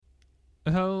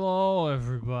Hello,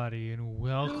 everybody, and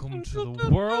welcome to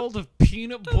the World of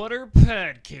Peanut Butter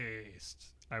Podcast.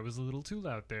 I was a little too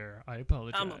loud there. I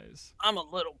apologize. I'm a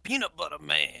little peanut butter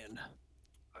man.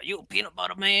 Are you a peanut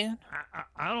butter man?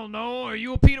 I don't know. Are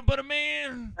you a peanut butter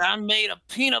man? I'm made of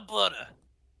peanut butter.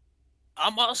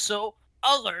 I'm also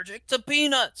allergic to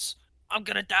peanuts. I'm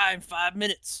gonna die in 5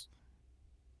 minutes.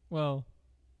 Well,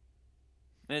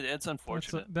 It's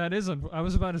unfortunate. I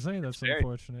was about to say that's very,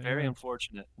 unfortunate. Very yeah.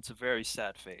 unfortunate. It's a very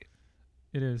sad fate.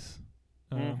 It is.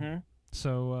 Mm-hmm.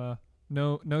 So,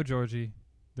 no Georgie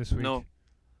this week. No,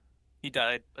 he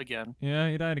died again. Yeah,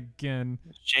 he died again.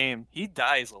 Shame. He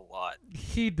dies a lot.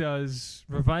 He does.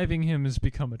 Reviving him has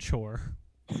become a chore.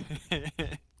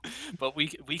 But we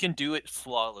can do it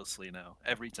flawlessly now,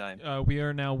 every time. We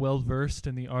are now well versed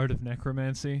in the art of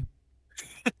necromancy.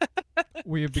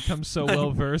 We have become so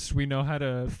well versed, we know how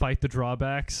to fight the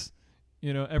drawbacks.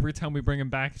 You know, every time we bring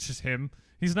him back, it's just him.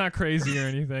 He's not crazy or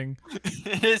anything.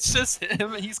 It's just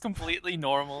him. He's completely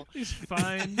normal. He's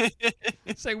fine.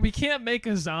 It's like we can't make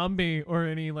a zombie or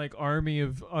any like army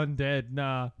of undead.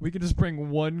 Nah, we can just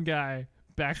bring one guy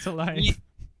back to life.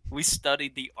 We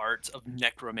studied the art of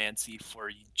necromancy for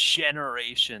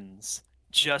generations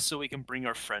just so we can bring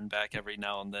our friend back every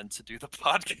now and then to do the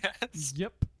podcast.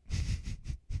 Yep.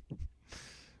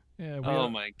 Yeah.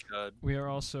 My god. We are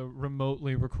also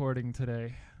remotely recording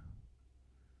today.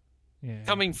 Yeah.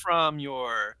 Coming from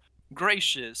your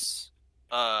gracious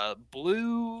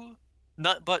Blue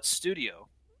Nut Butt Studio,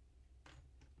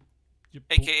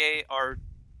 aka our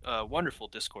wonderful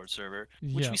Discord server,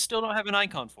 which we still don't have an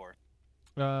icon for.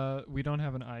 We don't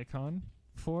have an icon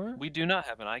for? We do not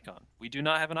have an icon. We do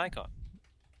not have an icon.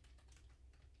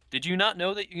 Did you not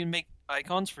know that you can make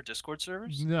icons for Discord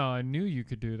servers? No, I knew you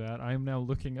could do that. I am now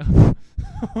looking up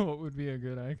what would be a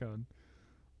good icon.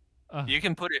 You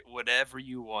can put it whatever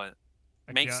you want.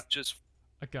 I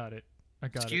got it.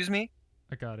 Excuse me?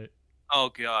 I got it. Oh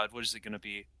god, what is it gonna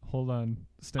be? Hold on.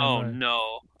 Stand Oh by.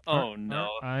 no. Oh no.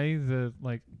 Aren't I the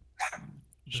like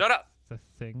Shut up. The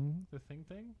thing? The thing?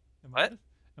 What?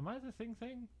 Am I the thing?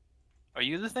 Are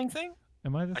you the thing?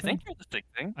 Am I the thing? I think you're the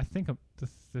thing. I think I'm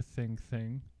the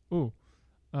thing. Ooh.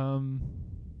 I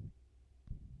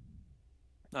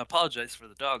apologize for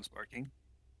the dogs barking.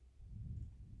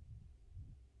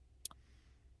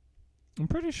 I'm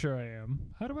pretty sure I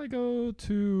am. How do I go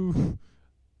to...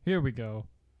 Here we go.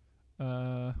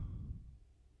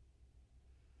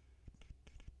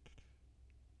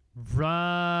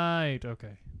 Right.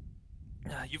 Okay.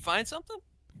 You find something?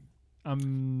 All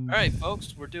right,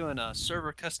 folks. We're doing a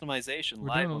server customization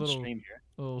live on stream here.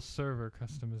 A little server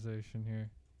customization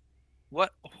here.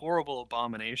 What horrible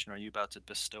abomination are you about to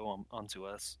bestow onto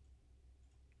us?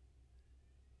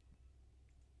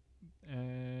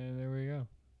 And there we go.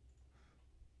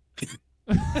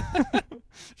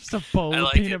 Just a bowl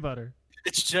of peanut butter.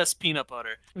 It's just peanut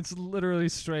butter. It's literally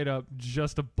straight up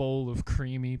just a bowl of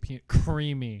creamy peanut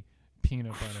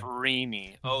butter.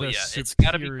 Creamy. Oh yeah, it's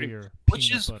gotta be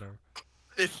peanut butter.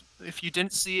 If you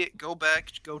didn't see it, go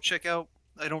back, go check out.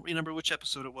 I don't remember which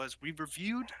episode it was. We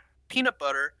reviewed peanut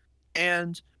butter,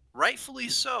 and rightfully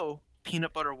so,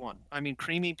 peanut butter won. I mean,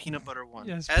 creamy peanut butter won,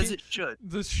 yes, as it should.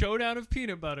 The showdown of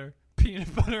peanut butter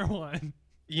won.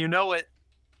 You know it.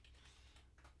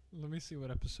 Let me see what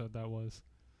episode that was.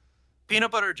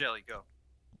 Peanut butter or jelly, go.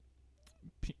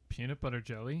 Peanut butter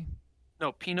jelly?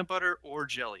 No, peanut butter or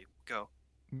jelly, go.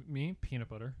 Me? Peanut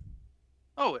butter.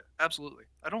 Oh, absolutely.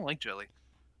 I don't like jelly.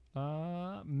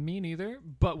 Me neither.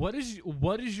 But what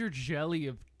is your jelly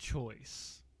of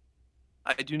choice?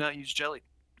 I do not use jelly.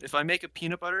 If I make a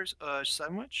peanut butter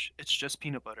sandwich, it's just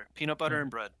peanut butter. Peanut butter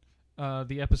and bread.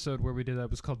 The episode where we did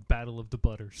that was called Battle of the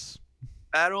Butters.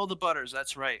 Battle of the Butters,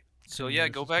 that's right. So yeah,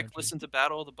 go back, listen to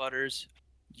Battle of the Butters.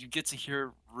 You get to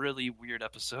hear really weird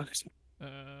episodes.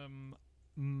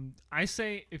 I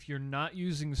say if you're not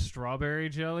using strawberry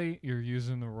jelly, you're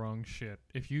using the wrong shit.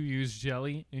 If you use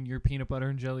jelly in your peanut butter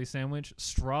and jelly sandwich,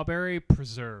 strawberry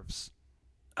preserves.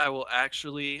 I will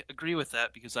actually agree with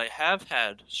that because I have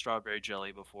had strawberry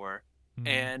jelly before,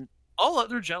 and all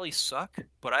other jellies suck,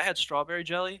 but I had strawberry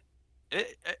jelly.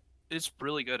 It's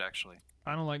really good, actually.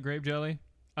 I don't like grape jelly.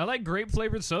 I like grape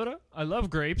flavored soda. I love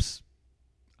grapes.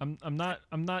 I'm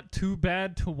not too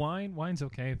bad to wine. Wine's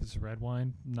okay if it's red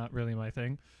wine. Not really my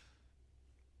thing.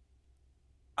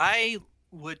 I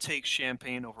would take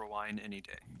champagne over wine any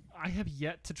day. I have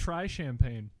yet to try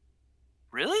champagne.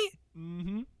 Really?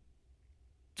 Mm-hmm.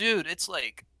 Dude, it's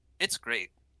great. It's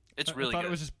really good. I thought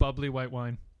it was just bubbly white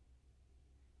wine.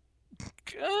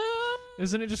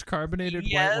 Isn't it just carbonated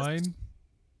white wine?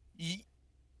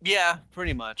 Yeah,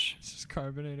 pretty much. It's just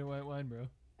carbonated white wine, bro.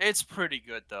 It's pretty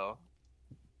good, though.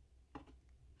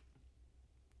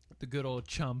 The good old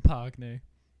champagne.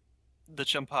 The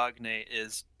champagne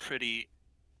is pretty.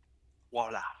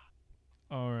 Voila.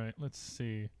 All right, let's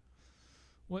see.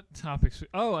 What topics?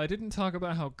 I didn't talk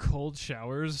about how cold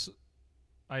showers.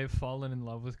 I have fallen in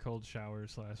love with cold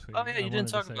showers last week. Oh yeah, you didn't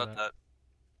talk about that.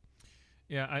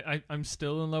 Yeah, I'm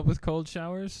still in love with cold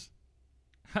showers.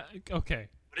 Okay.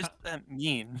 What does that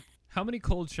mean? How many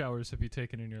cold showers have you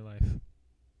taken in your life?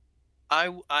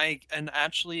 I can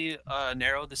actually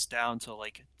narrow this down to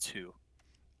like 2.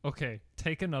 Okay,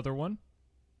 take another one.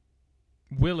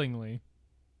 Willingly.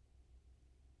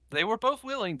 They were both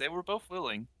willing.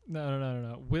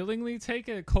 No. Willingly take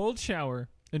a cold shower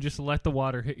and just let the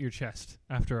water hit your chest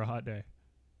after a hot day.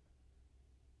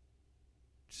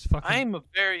 Just fucking.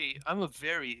 I'm a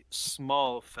very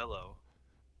small fellow.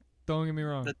 Don't get me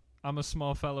wrong. I'm a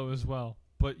small fellow as well.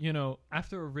 But,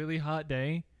 after a really hot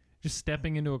day, just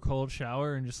stepping into a cold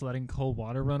shower and just letting cold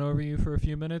water run over you for a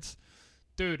few minutes,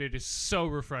 dude, it is so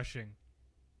refreshing.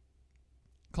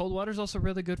 Cold water is also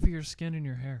really good for your skin and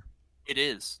your hair. It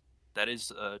is. That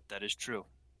is true.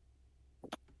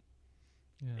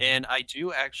 Yeah. And I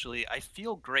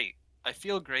feel great. I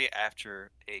feel great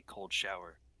after a cold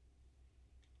shower.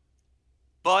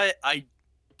 But I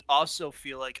also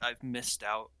feel like I've missed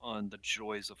out on the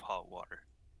joys of hot water.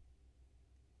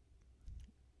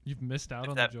 You've missed out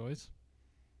on the joys?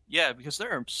 Yeah, because the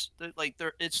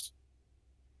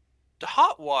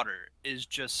hot water is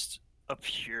just a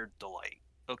pure delight.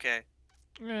 Okay.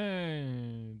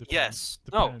 Depends. Yes.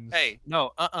 Depends. No. Hey.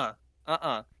 No.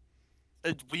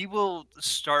 We will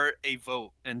start a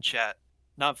vote in chat.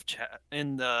 Not chat.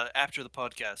 After the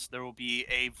podcast, there will be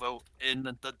a vote in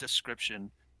the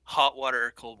description. Hot water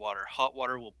or cold water. Hot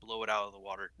water will blow it out of the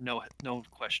water. No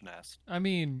question asked. I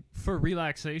mean, for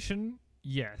relaxation,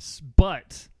 yes,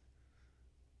 but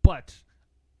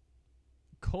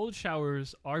cold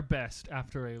showers are best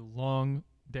after a long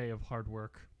day of hard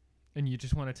work, and you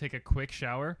just want to take a quick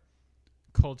shower.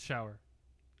 Cold shower,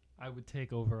 I would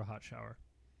take over a hot shower.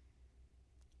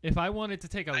 If I wanted to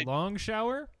take a long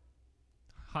shower,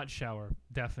 hot shower,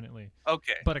 definitely.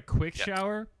 Okay. But a quick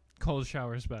shower, cold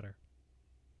shower is better.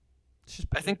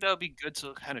 I think that would be good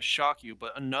to kind of shock you,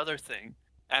 but another thing,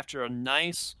 after a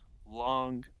nice,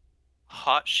 long,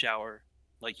 hot shower,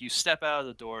 like you step out of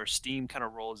the door, steam kind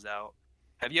of rolls out.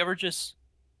 Have you ever just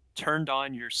turned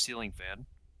on your ceiling fan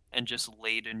and just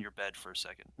laid in your bed for a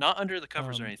second? Not under the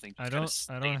covers or anything. I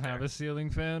don't have a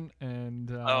ceiling fan,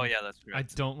 and oh yeah, that's correct.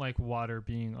 I don't like water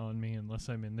being on me unless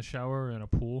I'm in the shower or in a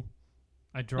pool.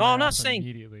 I dry I'm not off saying,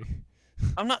 immediately.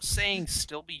 I'm not saying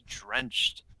still be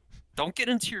drenched. Don't get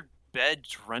into your bed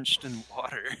drenched in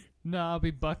water. Nah, I'll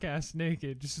be buck-ass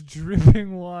naked, just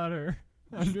dripping water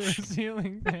under a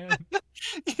ceiling fan.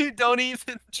 You don't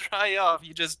even dry off.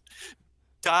 You just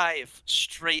dive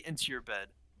straight into your bed.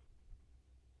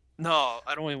 No,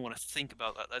 I don't even want to think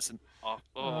about that. That's an awful.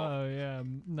 Oh yeah,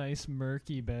 nice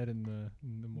murky bed in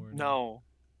the morning. No.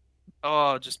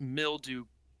 Oh, just mildew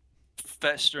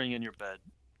festering in your bed.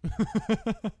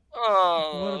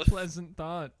 Oh. What a pleasant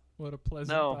thought.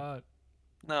 Thought.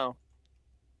 No.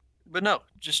 But no,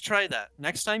 just try that.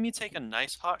 Next time you take a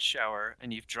nice hot shower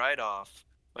and you've dried off,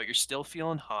 but you're still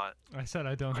feeling hot. I said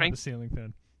I don't have a ceiling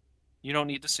fan. You don't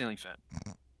need the ceiling fan.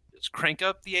 Just crank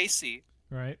up the AC.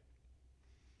 Right.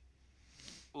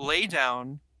 Lay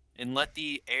down and let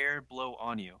the air blow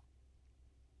on you.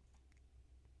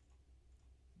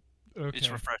 Okay.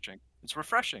 It's refreshing.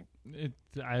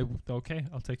 Okay,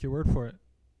 I'll take your word for it.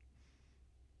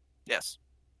 Yes.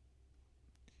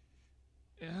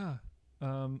 Yeah.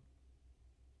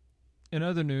 In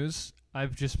other news,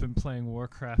 I've just been playing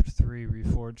Warcraft 3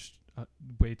 Reforged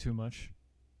way too much.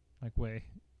 Like way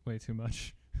too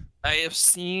much. I have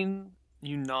seen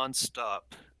you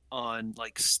nonstop on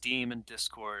like Steam and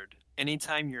Discord.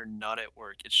 Anytime you're not at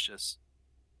work, it's just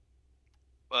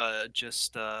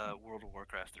World of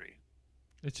Warcraft 3.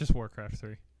 It's just Warcraft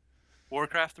 3.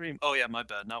 Warcraft 3? Oh yeah, my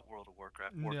bad. Not World of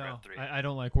Warcraft. Warcraft 3. I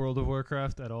don't like World of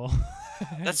Warcraft at all.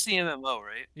 That's the MMO,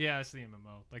 right? Yeah, it's the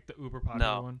MMO. Like the uber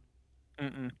popular one.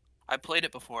 Mm-mm. I played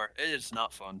it before. It is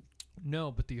not fun.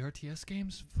 No, but the RTS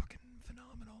game's fucking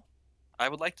phenomenal. I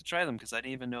would like to try them because I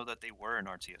didn't even know that they were an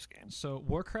RTS game. So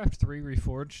Warcraft 3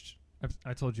 Reforged,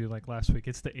 I told you like last week,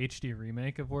 it's the HD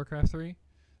remake of Warcraft 3.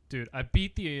 Dude, I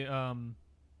beat the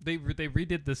they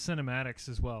redid the cinematics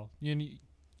as well.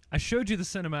 I showed you the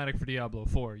cinematic for Diablo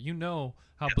 4. You know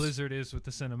how Blizzard is with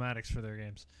the cinematics for their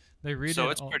games. They redid. So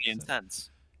it's pretty intense.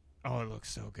 Oh, it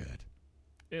looks so good.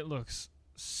 It looks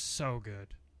so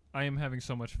good. I am having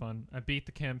so much fun. I beat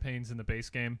the campaigns in the base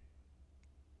game.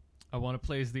 I want to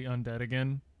play as the undead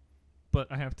again,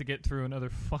 but I have to get through another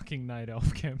fucking Night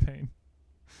Elf campaign.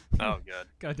 Oh god.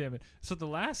 God damn it. So the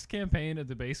last campaign of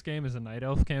the base game is a Night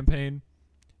Elf campaign.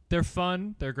 They're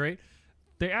fun. They're great.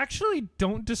 They actually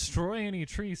don't destroy any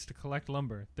trees to collect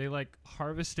lumber. They like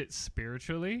harvest it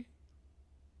spiritually,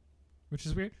 which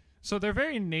is weird. So they're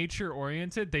very nature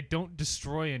oriented. They don't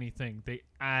destroy anything. They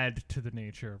add to the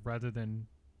nature rather than.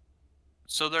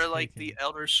 So they're like the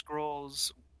Elder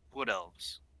Scrolls Wood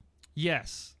Elves.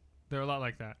 Yes, they're a lot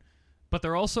like that, but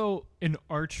they're also an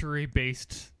archery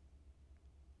based.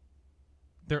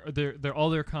 They're all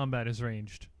their combat is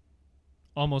ranged,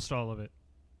 almost all of it.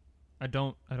 I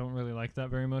don't really like that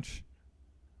very much.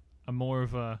 I'm more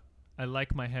of a I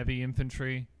like my heavy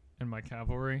infantry and my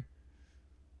cavalry.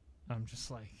 I'm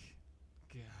just like,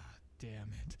 God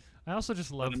damn it. I also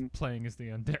just love playing as the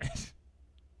undead.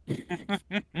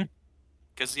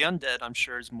 Because the undead, I'm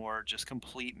sure, is more just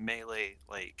complete melee,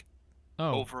 like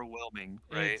overwhelming,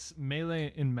 right? It's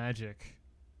melee in magic.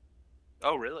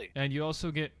 Oh, really? And you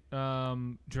also get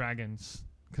dragons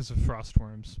because of frost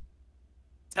worms.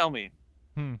 Tell me.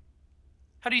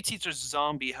 How do you teach a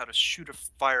zombie how to shoot a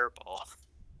fireball?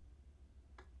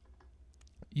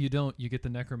 You don't. You get the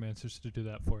necromancers to do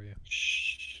that for you.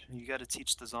 Shh. You got to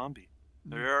teach the zombie.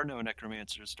 There are no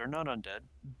necromancers. They're not undead.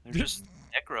 They're just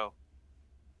necro.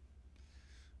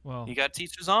 Well, you got to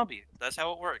teach the zombie. That's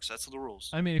how it works. That's the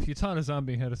rules. I mean, if you taught a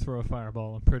zombie how to throw a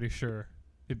fireball, I'm pretty sure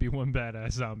it'd be one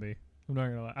badass zombie. I'm not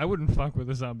gonna lie. I wouldn't fuck with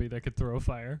a zombie that could throw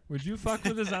fire. Would you fuck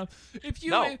with a zombie? If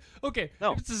you no. Okay,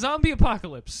 no. If it's a zombie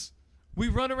apocalypse, we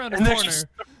run around a corner,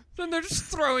 then they're just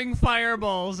throwing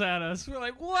fireballs at us. We're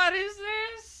like, what is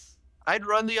this? I'd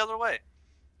run the other way.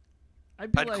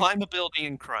 I'd climb a building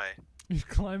and cry. You'd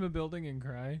climb a building and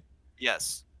cry?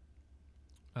 Yes.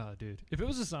 Oh, dude. If it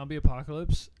was a zombie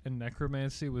apocalypse and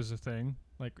necromancy was a thing,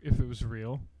 like if it was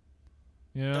real,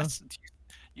 yeah.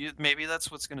 Maybe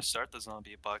that's what's gonna start the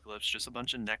zombie apocalypse. Just a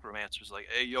bunch of necromancers like,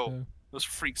 hey, yo, let's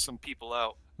freak some people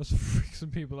out. Let's freak some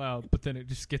people out. But then it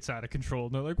just gets out of control,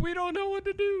 and they're like, we don't know what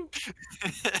to do.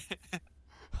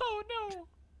 Oh, no.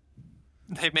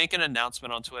 They make an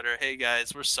announcement on Twitter. Hey,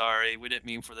 guys, we're sorry. We didn't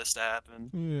mean for this to happen.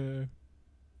 Yeah.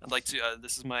 I'd like to,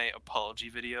 this is my apology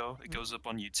video. It goes up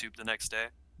on YouTube the next day.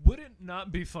 Would it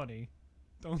not be funny?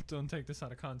 Don't take this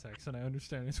out of context, and I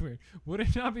understand it's weird. Would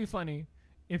it not be funny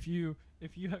if you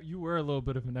were a little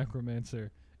bit of a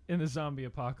necromancer in the zombie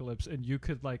apocalypse and you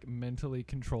could like mentally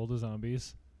control the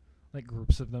zombies, like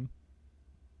groups of them?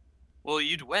 Well,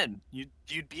 you'd win.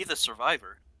 You'd be the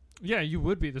survivor. Yeah, you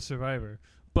would be the survivor,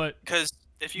 but because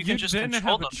if you can just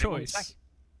control them, choice.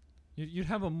 You'd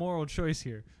have a moral choice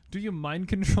here. Do you mind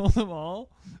control them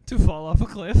all to fall off a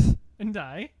cliff and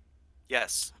die?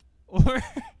 Yes. Or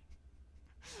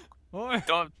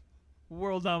don't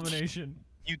world domination.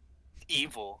 You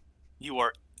evil. You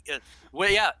are. Well,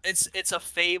 yeah. It's a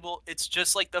Fable. It's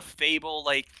just like the Fable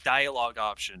like dialogue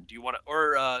option. Do you want to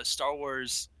or Star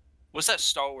Wars? What's that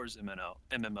Star Wars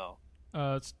MMO?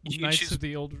 It's Knights of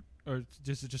the Old or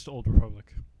just Old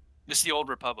Republic. Just the Old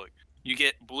Republic. You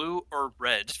get blue or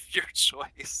red. Your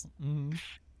choice. Mm-hmm.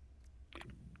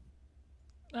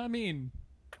 I mean,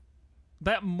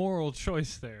 that moral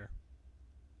choice there.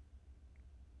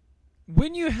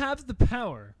 When you have the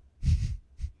power,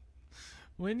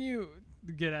 when you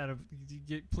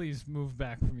please move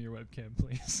back from your webcam,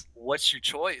 please. What's your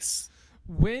choice?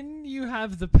 When you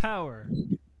have the power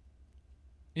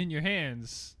in your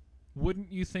hands,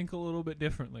 wouldn't you think a little bit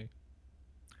differently?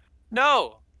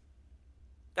 No.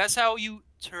 That's how you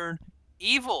turn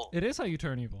evil. It is how you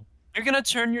turn evil. You're going to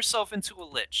turn yourself into a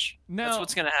lich. That's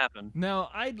what's going to happen. Now,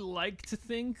 I'd like to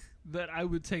think that I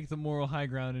would take the moral high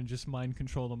ground and just mind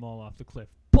control them all off the cliff.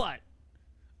 But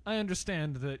I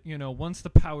understand that, once the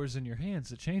power's in your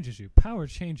hands, it changes you. Power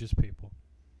changes people.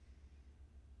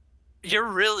 You're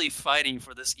really fighting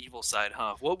for this evil side,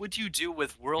 huh? What would you do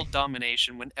with world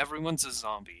domination when everyone's a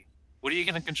zombie? What are you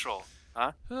going to control,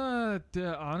 huh?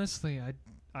 Honestly,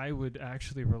 I would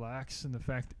actually relax in the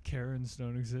fact that Karens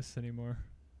don't exist anymore.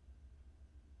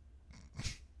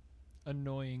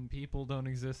 Annoying people don't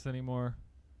exist anymore.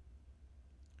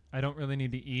 I don't really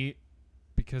need to eat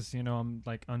because, I'm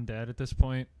like undead at this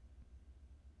point.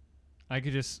 I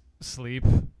could just sleep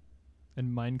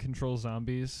and mind control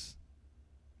zombies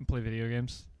and play video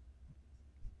games.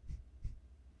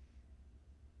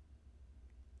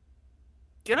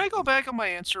 Can I go back on my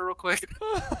answer real quick?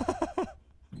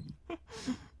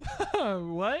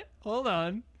 What? Hold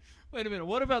on. Wait a minute.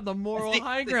 What about the moral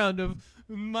high ground of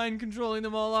mind controlling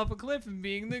them all off a cliff and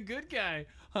being the good guy?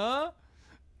 Huh?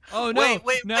 Oh, no.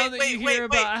 Now that you hear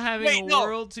about having a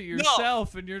world to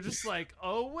yourself and you're just like,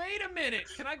 oh, wait a minute.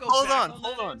 Can I go back on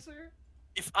that answer?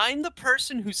 If I'm the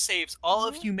person who saves all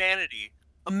of humanity,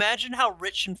 Imagine how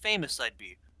rich and famous I'd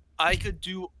be. I could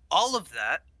do all of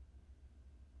that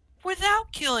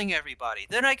without killing everybody.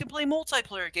 Then I can play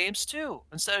multiplayer games too,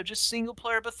 instead of just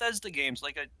single-player Bethesda games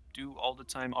like I do all the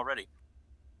time already.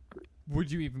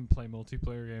 Would you even play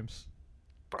multiplayer games?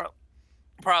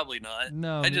 Probably not.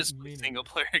 No, I just play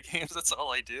single-player games. That's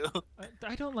all I do.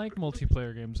 I don't like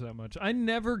multiplayer games that much. I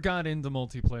never got into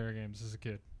multiplayer games as a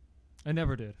kid. I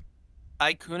never did.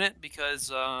 I couldn't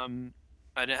because I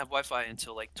didn't have Wi-Fi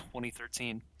until like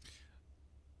 2013.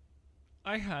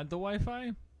 I had the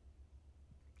Wi-Fi.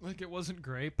 Like, it wasn't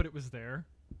great, but it was there.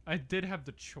 I did have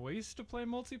the choice to play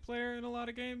multiplayer in a lot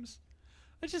of games.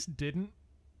 I just didn't.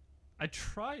 I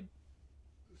tried,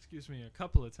 a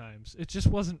couple of times. It just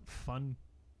wasn't fun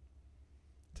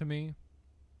to me.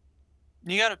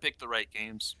 You gotta pick the right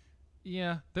games.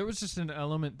 Yeah, there was just an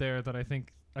element there that I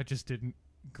think I just didn't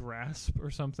grasp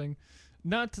or something.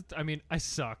 Not to, I mean, I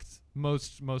sucked.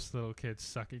 Most little kids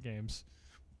suck at games.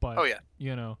 But, oh, yeah.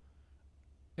 You know,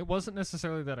 it wasn't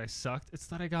necessarily that I sucked. It's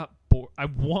that I got bored. I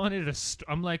wanted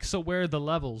I'm like, so where are the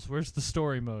levels? Where's the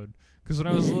story mode? Because when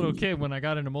I was a little kid, when I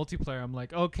got into multiplayer, I'm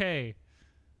like, okay,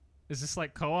 is this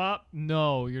like co-op?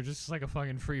 No, you're just like a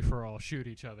fucking free-for-all. Shoot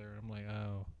each other. I'm like,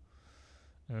 oh,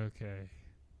 okay.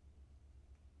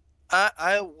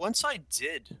 Once I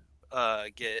did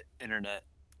get internet,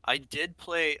 I did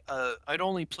play. I'd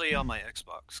only play on my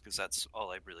Xbox because that's all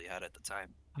I really had at the time,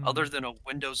 other than a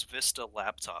Windows Vista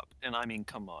laptop. And I mean,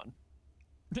 come on.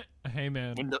 Hey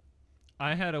man,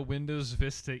 I had a Windows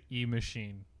Vista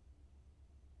E-machine.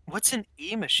 What's an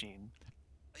E-machine?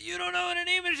 You don't know what an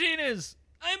E-machine is.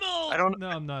 I'm old. I don't. No,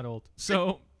 I'm not old.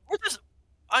 So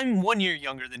I'm 1 year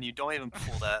younger than you. Don't even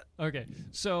pull that. Okay,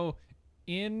 so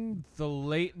in the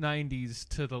late 90s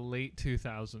to the late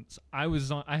 2000s,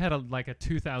 I had a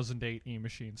 2008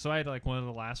 E-machine. So I had like one of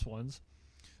the last ones.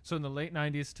 So in the late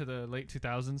 90s to the late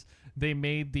 2000s, they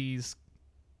made these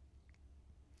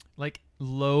like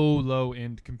low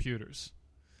end computers.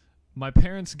 My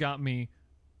parents got me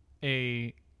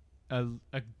a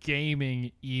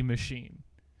gaming E-machine.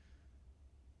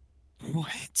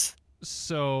 What?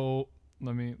 So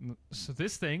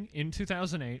this thing in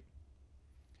 2008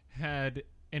 had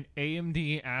an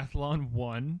AMD Athlon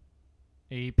 1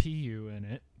 APU in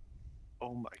it.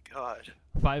 Oh my god.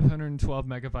 512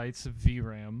 megabytes of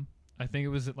VRAM. I think it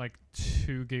was at like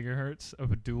 2 gigahertz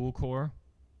of a dual core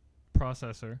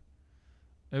processor.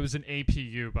 It was an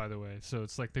APU, by the way, so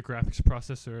it's like the graphics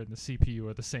processor and the CPU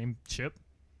are the same chip.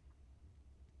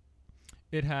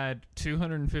 It had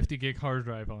 250 gig hard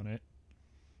drive on it.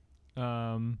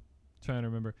 Trying to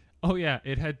remember. Oh yeah,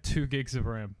 it had 2 gigs of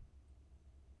RAM.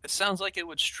 It sounds like it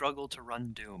would struggle to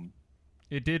run Doom.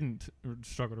 It didn't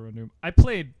struggle to run Doom. I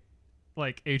played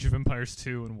like Age of Empires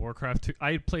 2 and Warcraft 2.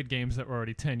 I had played games that were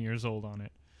already 10 years old on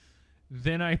it.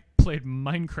 Then I played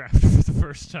Minecraft for the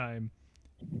first time.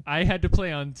 I had to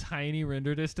play on tiny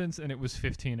render distance, and it was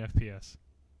 15 FPS.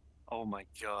 Oh my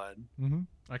god. Mm-hmm.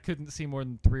 I couldn't see more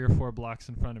than 3 or 4 blocks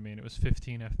in front of me, and it was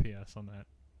 15 FPS on that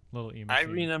little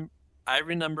E-machine. I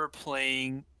remember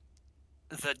playing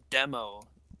the demo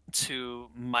to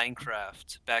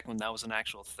Minecraft back when that was an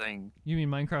actual thing. You mean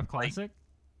Minecraft Classic?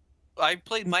 I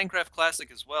played Minecraft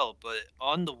Classic as well, but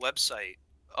on the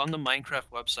Minecraft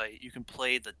website, you can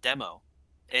play the demo,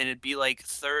 and it'd be like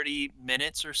 30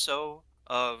 minutes or so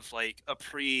of like a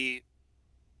pre-made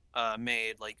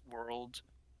like world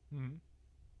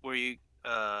where you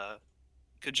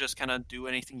could just kind of do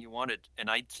anything you wanted. And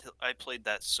I played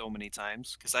that so many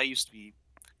times because I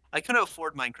couldn't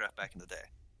afford Minecraft back in the day,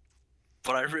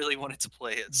 but I really wanted to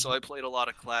play it, so I played a lot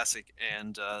of Classic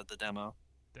and the demo.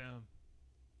 Damn.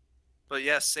 But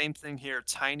yeah, same thing here.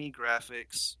 Tiny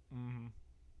graphics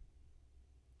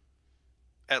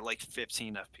at like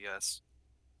 15 FPS.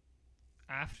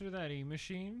 After that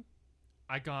E-machine,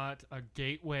 I got a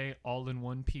Gateway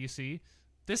all-in-one PC.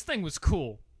 This thing was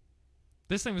cool.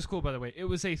 By the way. It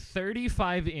was a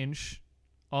 35-inch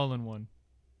all-in-one.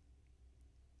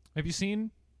 Have you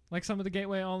seen like some of the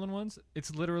Gateway all-in-ones?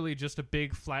 It's literally just a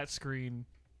big flat screen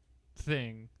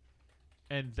thing,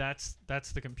 and that's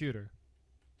the computer.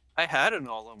 I had an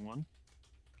all-in-one.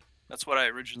 That's what I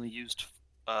originally used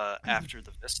after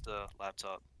the Vista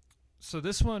laptop. So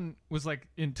this one was like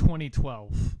in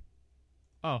 2012.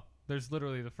 Oh, there's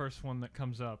literally the first one that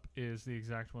comes up is the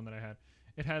exact one that I had.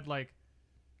 It had like,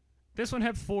 this one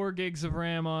had 4 gigs of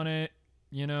RAM on it.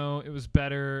 You know, it was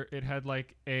better. It had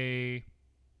like it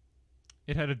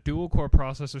had a dual core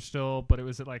processor still, but it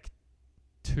was at like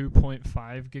 2.5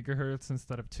 gigahertz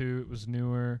instead of 2. It was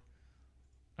newer.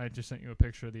 I just sent you a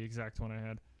picture of the exact one I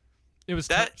had. It was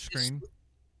touchscreen.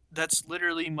 That's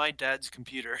literally my dad's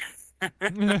computer.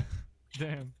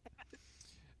 Damn.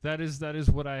 That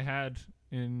is what I had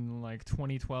in like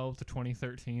 2012 to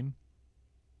 2013.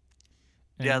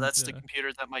 Yeah, And that's the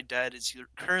computer that my dad is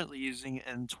currently using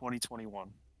in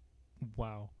 2021.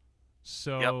 wow.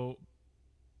 So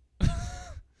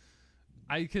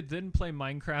I could then play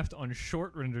Minecraft on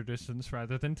short render distance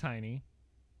rather than tiny.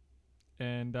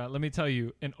 And let me tell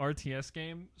you, an RTS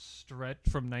game stretched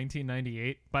from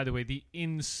 1998. By the way,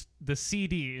 the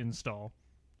CD install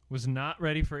was not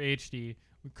ready for HD.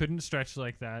 We couldn't stretch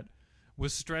like that.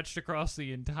 Was stretched across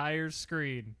the entire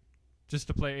screen just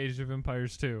to play Age of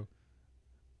Empires 2.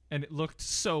 And it looked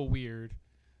so weird.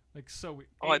 Like, so weird.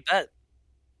 Oh, I bet.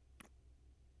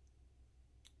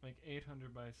 Like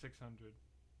 800 by 600.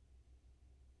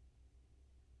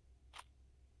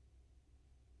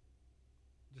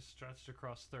 Just stretched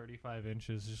across 35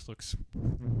 inches. Just looks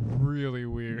really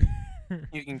weird.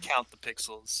 You can count the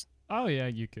pixels. Oh, yeah,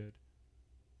 you could.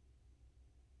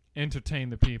 Entertain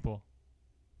the people.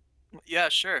 Yeah,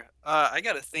 sure. I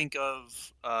got to think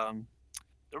of.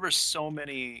 There were so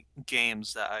many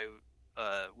games that I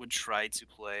would try to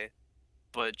play,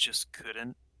 but just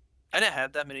couldn't. I didn't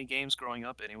have that many games growing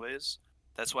up, anyways.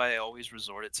 That's why I always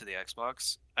resorted to the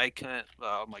Xbox. I couldn't.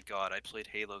 Oh my god, I played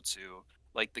Halo 2,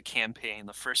 like the campaign,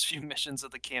 the first few missions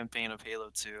of the campaign of Halo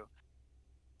 2,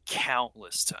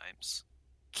 countless times,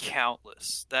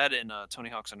 countless. That and Tony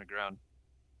Hawk's Underground.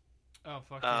 Oh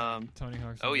fuck yeah. Tony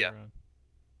Hawk's oh yeah. Underground.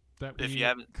 That If we you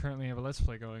haven't currently have a Let's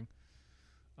Play going.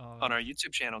 on our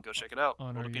YouTube channel, go check it out.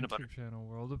 On World our of Peanut Butter. YouTube channel,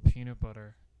 World of Peanut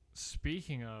Butter.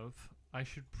 Speaking of, I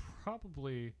should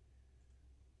probably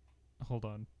hold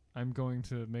on. I'm going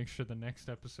to make sure the next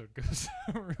episode goes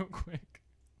out real quick.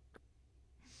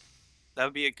 That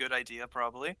would be a good idea,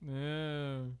 probably.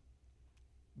 Yeah.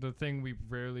 The thing we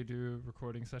rarely do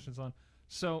recording sessions on.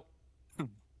 So,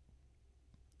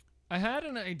 I had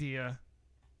an idea.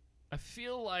 I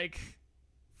feel like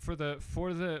for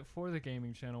the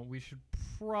gaming channel, we should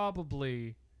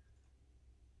probably.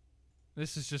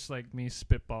 This is just like me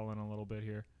spitballing a little bit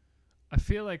here. I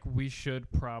feel like we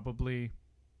should probably.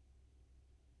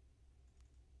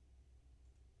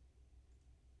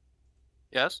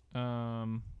 Yes. What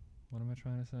am I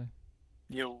trying to say?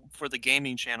 You know, for the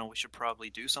gaming channel, we should probably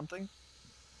do something.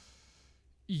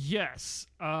 Yes.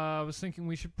 I was thinking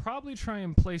we should probably try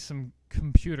and play some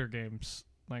computer games.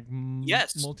 Like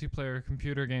multiplayer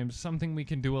computer games. Something we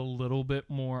can do a little bit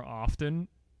more often.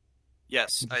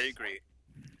 Yes, I agree.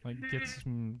 Like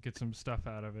get some stuff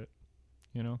out of it.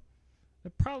 You know?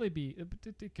 It'd probably be...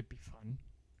 It could be fun.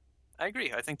 I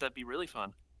agree. I think that'd be really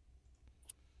fun.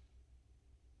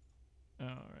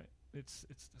 Alright. It's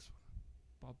this one.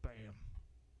 Ba-bam.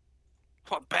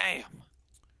 Ba-bam!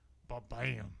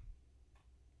 Ba-bam.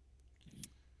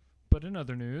 But in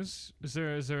other news, is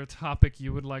there a topic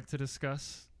you would like to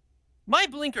discuss? My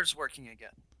blinker's working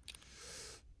again.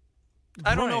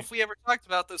 I don't know if we ever talked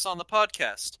about this on the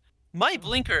podcast. My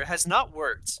blinker has not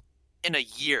worked in a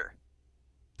year.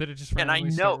 Did it just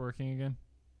randomly start working again?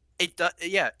 It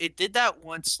did that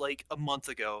once like a month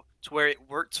ago to where it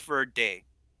worked for a day.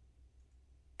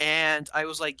 And I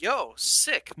was like, yo,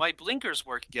 sick, my blinkers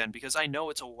work again because I know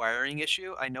it's a wiring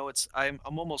issue. I'm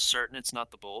almost certain it's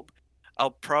not the bulb. I'll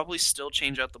probably still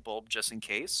change out the bulb just in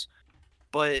case.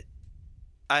 But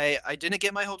I didn't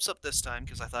get my hopes up this time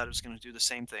because I thought it was going to do the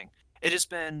same thing. It has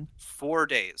been 4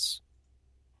 days.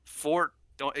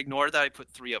 Don't ignore that I put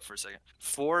 3 up for a second.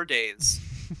 4 days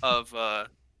of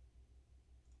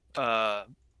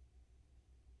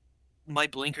my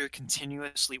blinker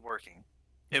continuously working.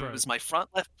 It was my front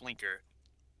left blinker.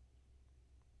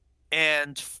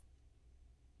 And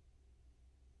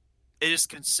it just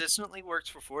consistently worked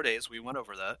for 4 days. We went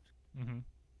over that. Mm-hmm.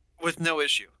 With no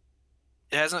issue.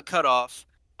 It hasn't cut off.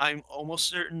 I'm almost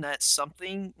certain that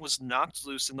something was knocked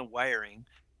loose in the wiring.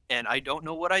 And I don't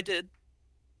know what I did.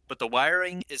 But the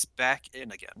wiring is back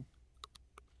in again.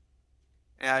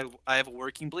 And I have a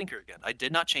working blinker again. I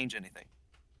did not change anything.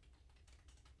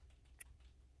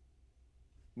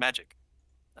 Magic.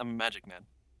 I'm a magic man.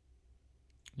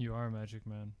 You are a magic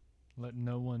man. Let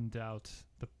no one doubt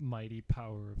the mighty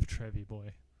power of Trevi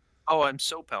Boy. Oh, I'm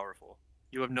so powerful.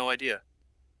 You have no idea.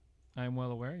 I am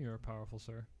well aware you are powerful,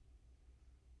 sir.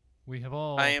 We have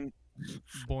all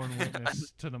borne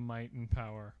witness to the might and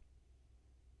power.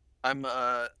 I'm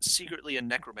secretly a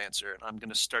necromancer, and I'm going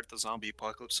to start the zombie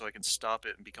apocalypse so I can stop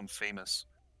it and become famous.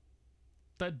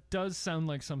 That does sound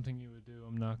like something you would do,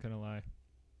 I'm not going to lie.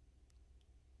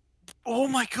 Oh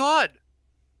my god!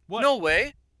 What? No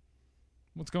way!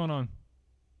 What's going on?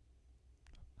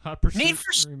 Hot Pursuit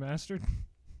remastered?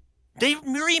 They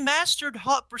remastered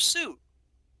Hot Pursuit!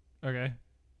 Okay.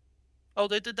 Oh,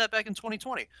 they did that back in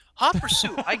 2020. Hot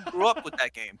Pursuit. I grew up with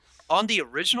that game on the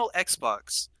original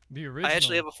Xbox. The original. I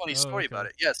actually have a funny Oh, story okay. about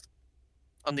it. Yes,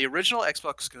 on the original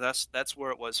Xbox, because that's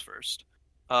where it was first.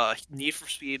 Need for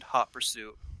Speed Hot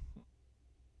Pursuit.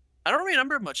 I don't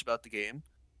remember much about the game,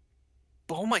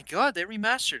 but oh my god, they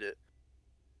remastered it.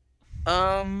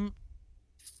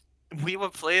 We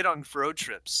would play it on road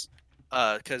trips,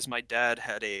 because my dad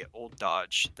had a old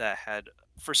Dodge that had,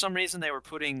 for some reason, they were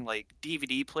putting like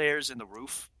DVD players in the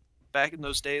roof back in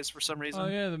those days. For some reason. Oh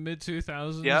yeah, the mid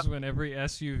 2000s Yep. when every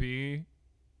SUV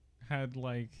had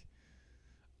like,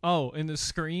 oh, in the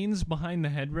screens behind the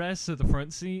headrest of the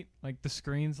front seat, like the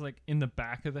screens like in the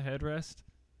back of the headrest,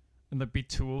 and there'd be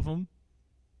two of them.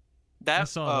 That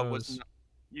saw was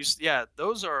those. yeah,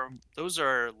 those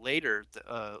are later,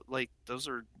 like those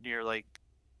are near like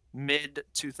mid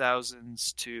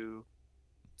 2000s to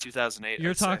 2008.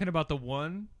 You're I'd say. talking about the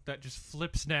one that just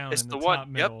flips down It's in the the one, top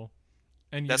yep. middle,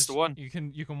 and That's the one. You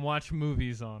can watch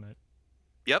movies on it,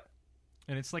 Yep.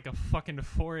 and it's like a fucking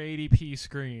 480p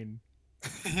screen.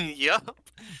 Yep.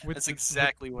 With That's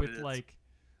exactly what with it is. like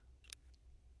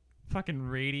fucking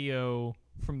radio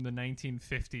from the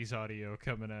 1950s audio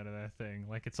coming out of that thing.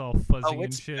 Like it's all fuzzy Oh, and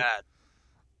it's shit. bad.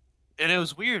 And it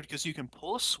was weird because you can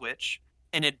pull a switch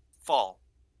and it'd fall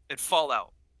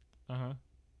out. Uh-huh.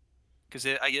 Because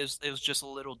I guess it was just a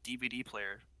little DVD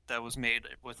player that was made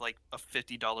with like a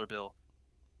 $50 bill.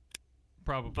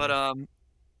 Probably. But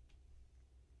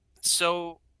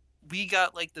so we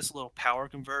got like this little power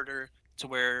converter to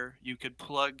where you could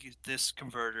plug this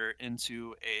converter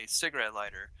into a cigarette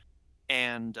lighter,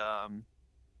 and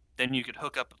then you could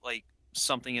hook up like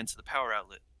something into the power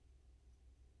outlet.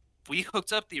 We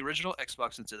hooked up the original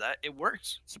Xbox into that. It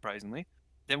worked, surprisingly.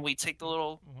 Then we take the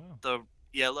little Wow. the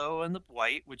yellow and the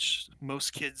white, which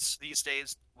most kids these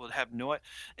days would have no.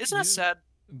 Isn't that Yeah. sad?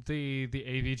 The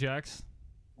AV jacks,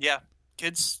 Yeah,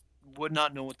 kids would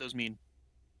not know what those mean.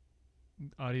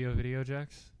 audio video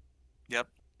jacks. Yep,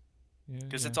 Yeah.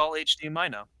 because yeah. it's all HDMI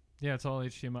now. Yeah, it's all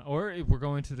HDMI. Or we're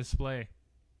going to display,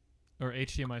 or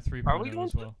HDMI 3.0 Are we going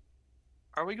as to- well.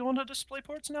 Are we going to display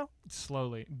ports now?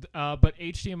 Slowly. But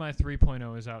HDMI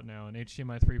 3.0 is out now, and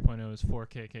HDMI 3.0 is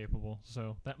 4K capable.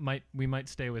 So we might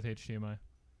stay with HDMI.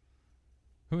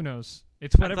 Who knows?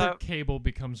 It's whatever cable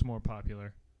becomes more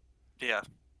popular. Yeah,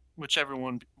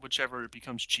 whichever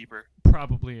becomes cheaper.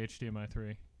 Probably HDMI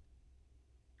 3.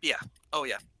 Oh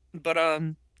yeah, but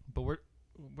But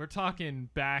we're talking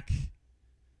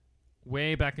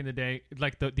way back in the day,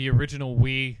 like the original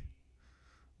Wii,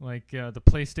 like the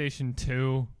PlayStation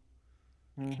 2,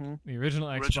 the original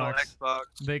Xbox.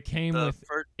 They came the with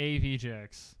AV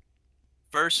jacks.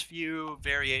 first few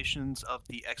variations of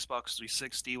the Xbox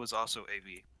 360 was also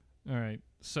AV. All right.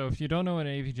 So if you don't know what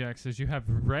an AV jack is, you have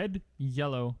red,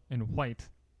 yellow, and white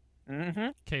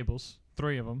cables.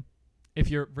 3 of them. If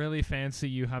you're really fancy,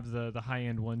 you have the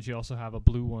high-end ones. You also have a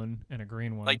blue one and a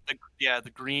green one. Like the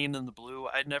green and the blue.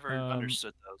 I never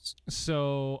understood those.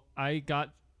 So I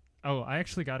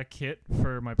actually got a kit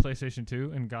for my PlayStation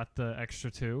 2 and got the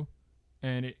extra 2,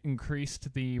 and it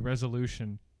increased the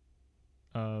resolution.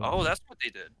 Oh, that's what they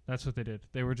did. That's what they did.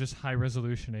 They were just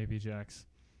high-resolution AV jacks.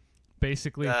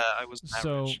 Basically, I was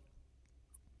so average.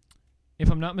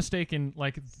 if I'm not mistaken,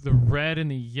 like the red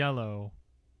and the yellow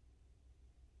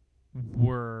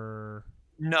were...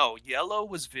 No, yellow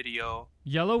was video.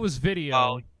 Yellow was video.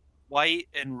 While white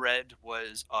and red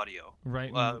was audio.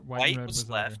 Right. White and red was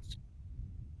audio. left.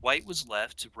 White was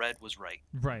left. Red was right.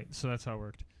 Right. So that's how it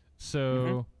worked.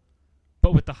 So,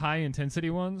 but with the high intensity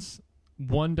ones,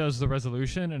 one does the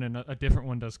resolution and a different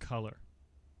one does color.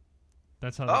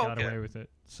 That's how they got away with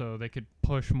it. So they could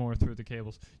push more through the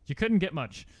cables. You couldn't get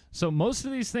much. So most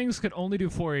of these things could only do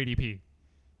 480p.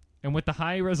 And with the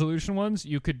high resolution ones,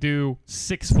 you could do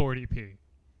 640p.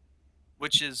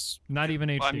 Which is not even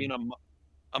HD. I mean,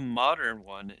 a modern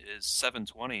one is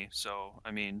 720. So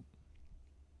I mean,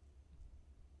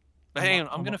 but hang on,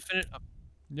 I'm gonna finish.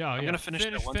 I'm gonna finish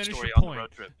that one story on the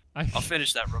road trip. I'll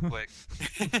finish that real quick,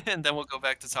 and then we'll go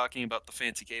back to talking about the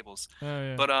fancy cables. Oh,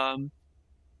 yeah. But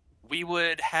we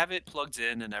would have it plugged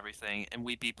in and everything, and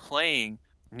we'd be playing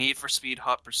Need for Speed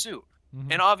Hot Pursuit.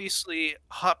 And obviously,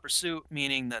 Hot Pursuit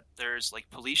meaning that there's like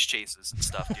police chases and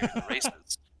stuff during the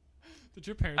races. Did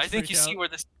your parents? I think you see where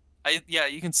this.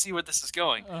 You can see where this is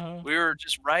going. We were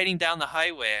just riding down the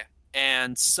highway,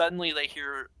 and suddenly they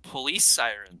hear police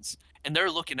sirens, and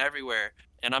they're looking everywhere.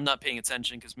 And I'm not paying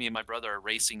attention because me and my brother are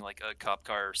racing like a cop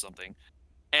car or something.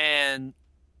 And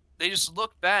they just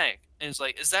look back, and it's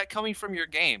like, "Is that coming from your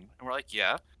game?" And we're like,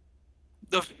 "Yeah."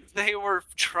 They were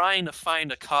trying to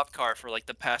find a cop car for like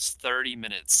the past 30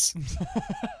 minutes.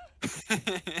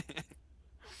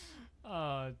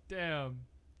 Damn.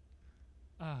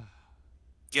 Ah,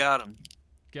 Got him.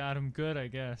 got him good, I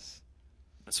guess.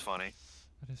 That's funny.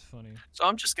 That is funny. So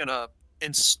I'm just gonna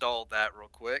install that real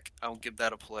quick. I'll give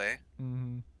that a play.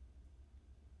 Mm-hmm.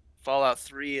 Fallout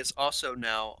 3 is also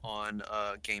now on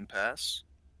Game Pass.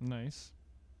 Nice.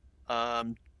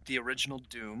 The original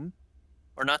Doom,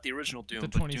 or not the original Doom, The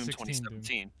but Doom 2016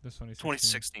 2017. Doom. This 2016.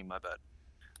 2016, my bad.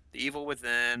 The Evil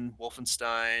Within,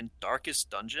 Wolfenstein, Darkest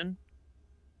Dungeon.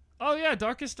 Oh yeah,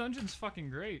 Darkest Dungeon's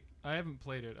fucking great. I haven't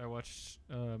played it. I watched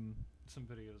some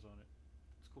videos on it.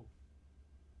 It's cool.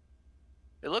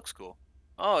 It looks cool.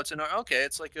 Oh, it's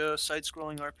like a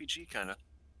side-scrolling RPG kind of,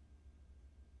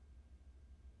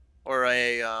 or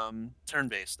a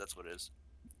turn-based. That's what it is.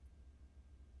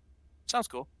 Sounds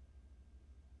cool.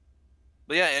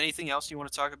 But yeah, anything else you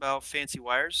want to talk about? Fancy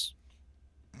Wires?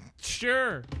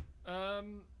 Sure.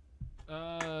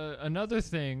 Another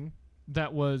thing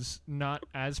that was not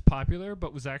as popular,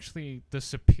 but was actually the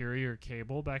superior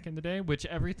cable back in the day, which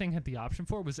everything had the option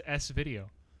for, was S-Video.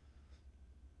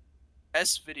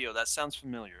 S-Video, that sounds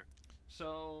familiar.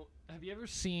 So, have you ever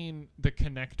seen the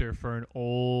connector for an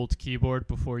old keyboard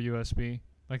before USB?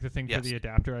 Like the thing for the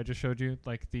adapter I just showed you?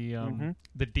 Like the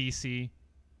DC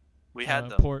we had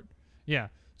them. Port? Yeah.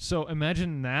 So,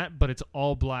 imagine that, but it's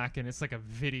all black and it's like a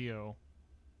video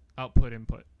output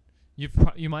input.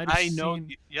 You might have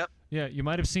seen. Yep. Yeah, you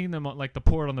might have seen them on like the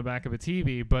port on the back of a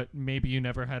TV, but maybe you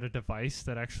never had a device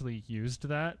that actually used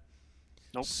that.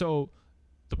 Nope. So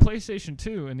the PlayStation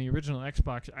 2 and the original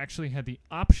Xbox actually had the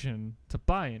option to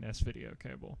buy an S-Video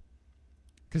cable.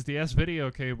 Because the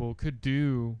S-Video cable could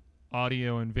do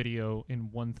audio and video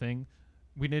in one thing.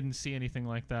 We didn't see anything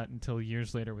like that until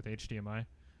years later with HDMI.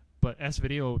 But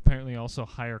S-Video apparently also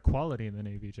higher quality than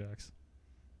AV jacks.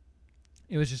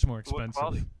 It was just more expensive. What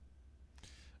quality?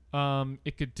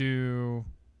 It could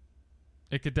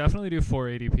definitely do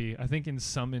 480p. I think in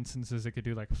some instances it could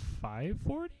do like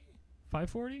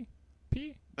 540p.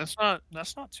 That's not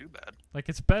too bad. Like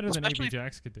it's better than AV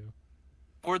jacks could do.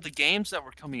 For the games that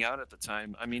were coming out at the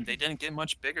time, I mean, they didn't get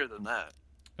much bigger than that.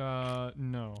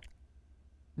 No.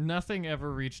 Nothing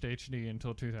ever reached HD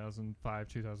until 2005,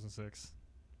 2006.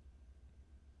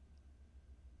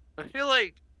 I feel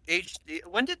like HD.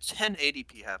 When did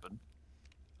 1080p happen?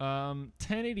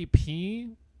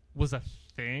 1080p was a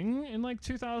thing in like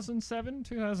 2007,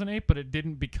 2008, but it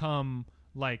didn't become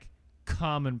like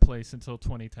commonplace until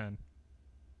 2010.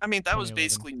 I mean, that was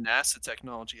basically NASA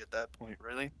technology at that point,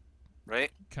 really, right?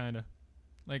 Kinda.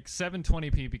 Like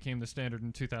 720p became the standard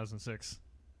in 2006.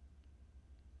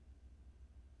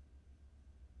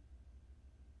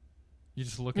 You're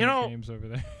just looking at games over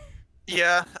there.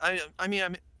 Yeah, I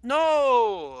mean,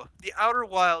 no! The Outer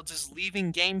Wilds is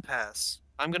leaving Game Pass.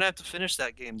 I'm gonna have to finish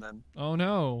that game then. Oh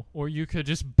no! Or you could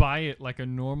just buy it like a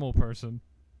normal person.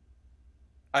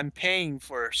 I'm paying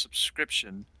for a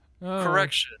subscription. Oh.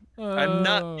 Correction. I'm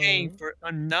not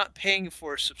paying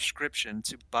for a subscription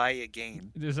to buy a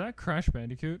game. Is that Crash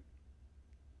Bandicoot?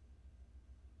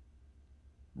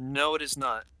 No, it is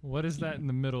not. What is that in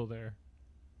the middle there?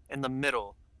 In the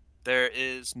middle, there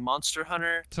is Monster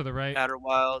Hunter. To the right. Outer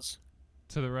Wilds.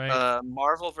 To the right.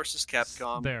 Marvel vs.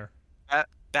 Capcom. There.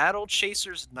 Battle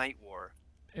Chasers Night War.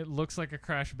 It looks like a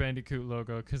Crash Bandicoot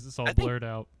logo because it's all blurred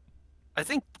out. I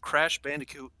think Crash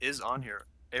Bandicoot is on here.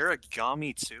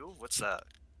 Origami 2? What's that?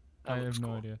 I have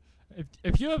no idea.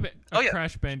 If you have a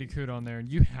Crash Bandicoot on there and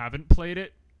you haven't played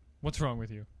it, what's wrong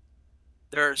with you?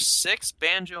 There are 6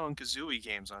 Banjo and Kazooie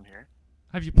games on here.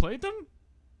 Have you played them?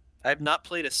 I have not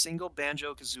played a single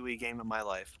Banjo Kazooie game in my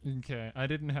life. Okay, I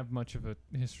didn't have much of a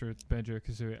history with Banjo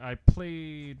Kazooie. I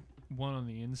played one on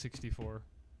the N64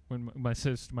 when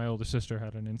my older sister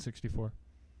had an N64.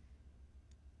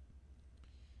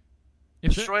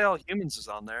 Destroy All Humans is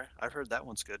on there. I've heard that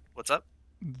one's good. What's up?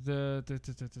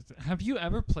 Have you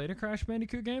ever played a Crash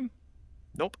Bandicoot game?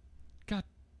 Nope. God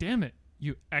damn it,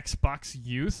 you Xbox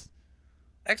youth.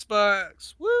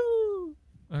 Xbox. Woo!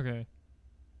 Okay.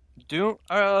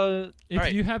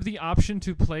 If you have the option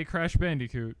to play Crash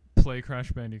Bandicoot, play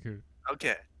Crash Bandicoot.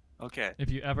 Okay. If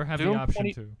you ever have the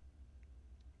option to.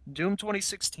 Doom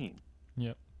 2016.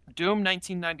 Yep. Doom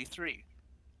 1993.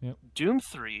 Yep. Doom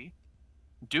 3,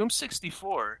 Doom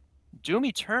 64, Doom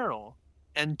Eternal,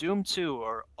 and Doom 2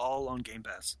 are all on Game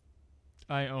Pass.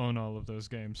 I own all of those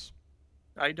games.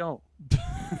 I don't.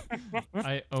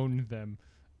 I own them.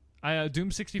 Doom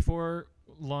 64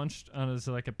 launched as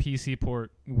like a PC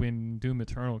port when Doom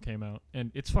Eternal came out,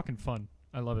 and it's fucking fun.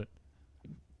 I love it.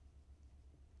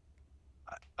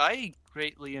 I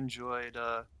greatly enjoyed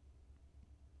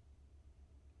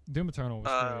Doom Eternal was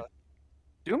great.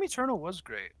 Doom Eternal was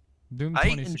great. Doom I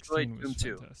 2016 enjoyed was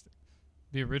Doom 2. fantastic.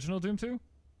 The original Doom 2?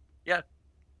 Yeah.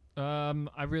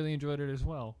 I really enjoyed it as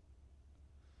well.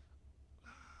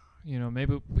 You know,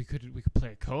 maybe we could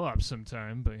play a co-op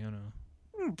sometime, but you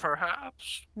know.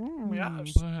 Perhaps.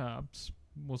 Yes. Perhaps.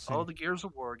 We'll see. All the Gears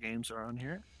of War games are on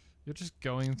here. You're just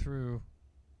going through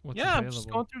what's Yeah, available. I'm just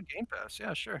going through Game Pass.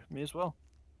 Yeah, sure. Me as well.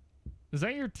 Is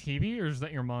that your TV or is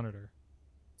that your monitor?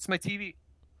 It's my TV.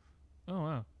 Oh,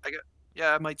 wow. I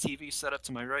have my TV set up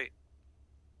to my right.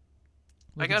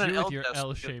 Look I got at an you with L your desk.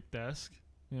 L-shaped desk.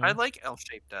 You know? I like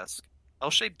L-shaped desk.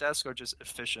 L-shaped desks are just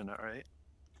efficient, alright?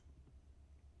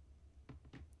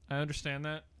 I understand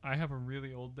that. I have a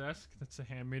really old desk that's a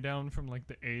hand-me-down from like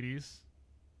the 80s.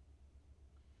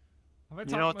 Have I You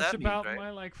know talked what much that means, about right?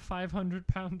 my like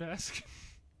 500-pound desk?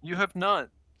 You have not.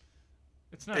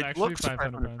 It's not It actually looks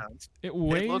 500 pounds. It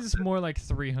weighs looks it. more like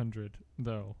 300,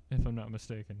 though, if I'm not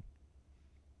mistaken.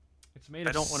 It's made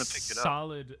I of don't wanna pick it up.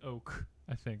 solid oak,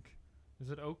 I think. Is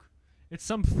it oak? It's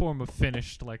some form of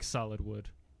finished, like, solid wood.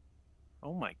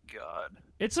 Oh my god.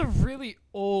 It's a really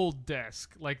old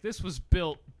desk. Like, this was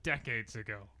built decades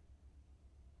ago.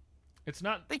 It's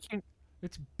not...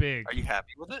 It's big. Are you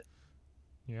happy with it?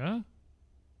 Yeah?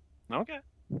 Okay.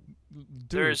 Dude,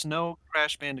 There's no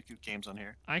Crash Bandicoot games on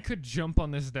here. I could jump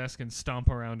on this desk and stomp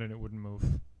around and it wouldn't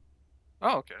move.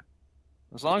 Oh, okay.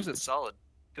 As long as it's solid.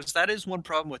 Because that is one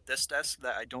problem with this desk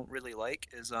that I don't really like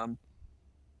is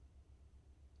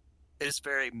it's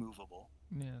very movable.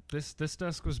 Yeah, this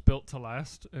desk was built to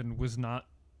last and was not...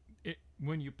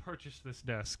 When you purchased this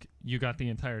desk, you got the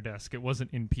entire desk. It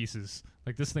wasn't in pieces.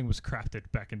 Like, this thing was crafted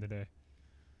back in the day.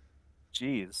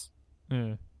 Jeez.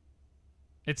 Yeah.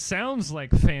 It sounds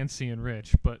like fancy and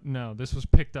rich, but no, this was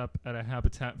picked up at a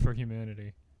Habitat for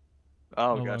Humanity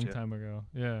Oh, a gotcha. long time ago.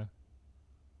 Yeah.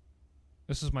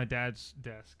 This is my dad's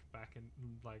desk back in,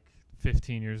 like,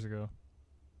 15 years ago.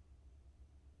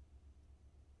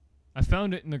 I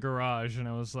found it in the garage, and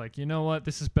I was like, you know what?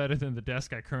 This is better than the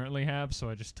desk I currently have, so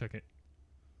I just took it.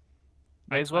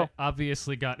 May as well. I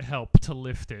obviously got help to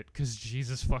lift it, because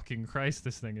Jesus fucking Christ,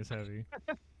 this thing is heavy.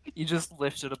 You just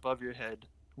lift it above your head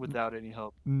without any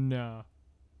help. No.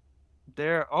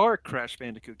 There are Crash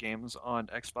Bandicoot games on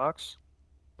Xbox.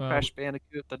 Uh, Crash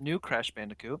Bandicoot, the new Crash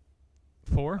Bandicoot.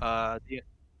 4?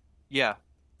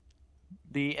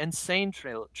 The Insane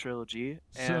Trilogy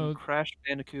and So- Crash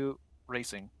Bandicoot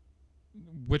Racing.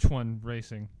 Which one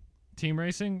racing? Team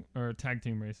racing or tag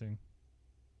team racing?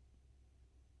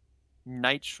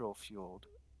 Nitro Fueled.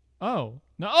 Oh.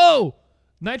 No. Oh!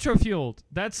 Nitro Fueled.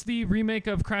 That's the remake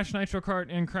of Crash Nitro Kart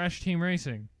and Crash Team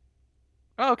Racing.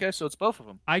 Oh, okay, so it's both of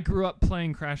them. I grew up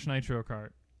playing Crash Nitro Kart.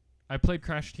 I played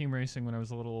Crash Team Racing when I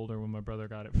was a little older when my brother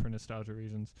got it for nostalgia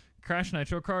reasons. Crash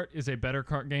Nitro Kart is a better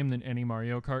kart game than any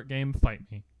Mario Kart game. Fight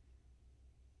me.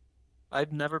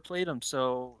 I've never played them,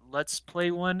 so let's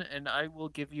play one, and I will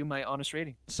give you my honest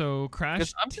rating. So Crash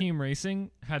 'Cause I'm- Team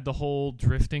Racing had the whole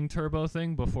drifting turbo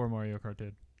thing before Mario Kart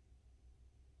did.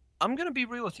 I'm gonna be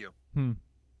real with you. Hmm.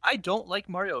 I don't like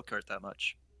Mario Kart that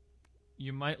much.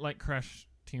 You might like Crash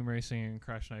Team Racing and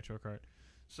Crash Nitro Kart.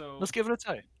 So Let's give it a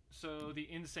try. So the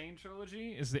Insane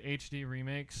Trilogy is the HD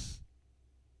remakes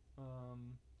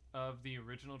of the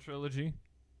original trilogy.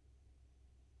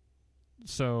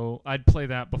 So I'd play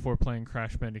that before playing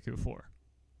Crash Bandicoot 4.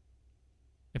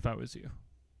 If I was you.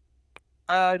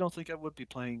 I don't think I would be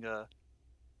playing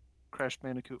Crash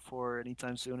Bandicoot 4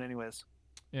 anytime soon anyways.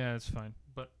 Yeah, it's fine.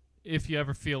 But if you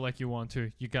ever feel like you want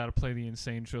to, you gotta play the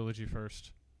Insane Trilogy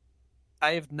first.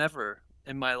 I have never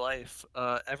in my life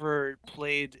ever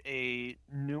played a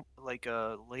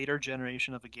later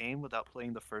generation of a game without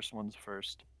playing the first ones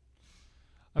first.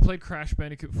 I played Crash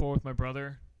Bandicoot 4 with my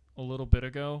brother a little bit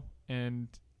ago, and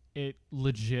it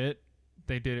legit,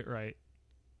 they did it right.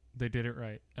 They did it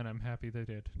right, and I'm happy they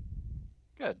did.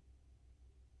 Good.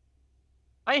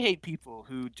 I hate people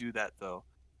who do that though.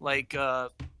 Like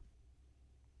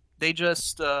they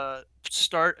just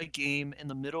start a game in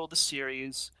the middle of the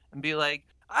series and be like,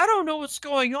 I don't know what's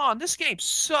going on. This game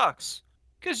sucks.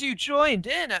 Because you joined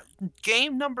in at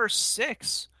game number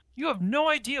 6. You have no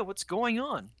idea what's going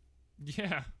on.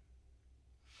 Yeah.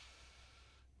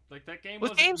 Like, that game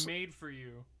With wasn't games- made for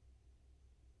you.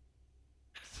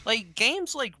 Like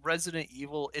games like Resident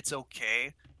Evil, it's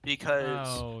okay because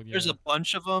Oh, yeah. there's a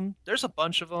bunch of them. There's a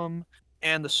bunch of them,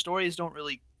 and the stories don't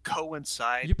really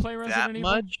coincide You play that Resident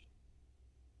Evil? much.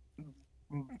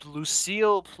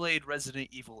 Lucille played Resident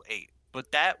Evil 8,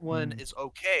 but that one is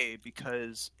okay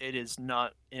because it is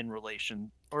not in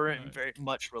relation or in Right. very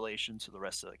much relation to the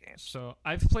rest of the games. So,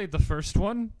 I've played the first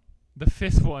one, the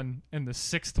 5th one, and the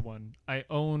 6th one. I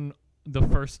own the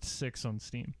first 6 on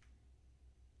Steam.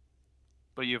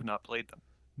 But you have not played them.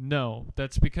 No,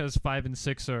 that's because 5 and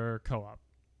 6 are co-op.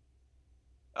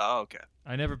 Oh, okay.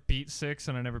 I never beat 6,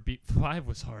 and I never beat 5.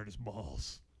 Was hard as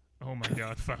balls. Oh my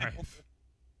god, 5.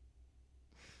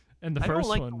 And the I first don't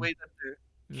like one, the way that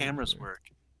the cameras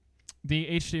work. the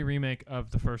HD remake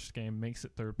of the first game makes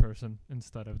it third person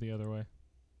instead of the other way.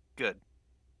 Good.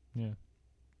 Yeah.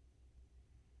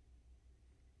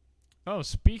 Oh,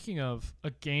 speaking of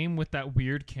a game with that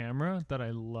weird camera that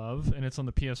I love, and it's on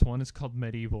the PS1, it's called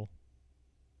Medieval.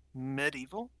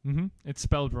 Medieval? Mm-hmm. It's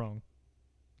spelled wrong.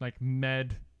 Like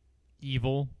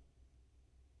med-evil.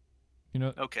 You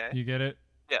know? Okay. You get it?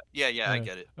 Yeah, I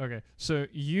get it. Okay. So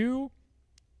you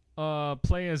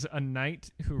play as a knight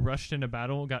who rushed into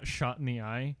battle, got shot in the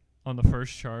eye on the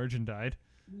first charge and died.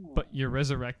 But you're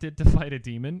resurrected to fight a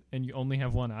demon, and you only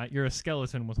have one eye. You're a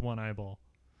skeleton with one eyeball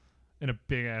and a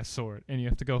big-ass sword, and you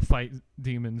have to go fight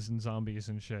demons and zombies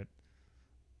and shit.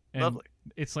 And Lovely.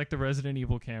 it's like the Resident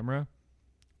Evil camera,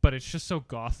 but it's just so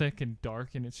gothic and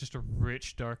dark, and it's just a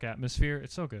rich, dark atmosphere.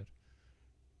 It's so good.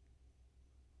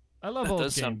 I love That old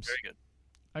does games. sound very good.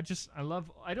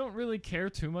 I don't really care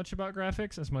too much about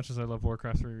graphics as much as I love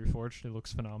Warcraft 3 Reforged. It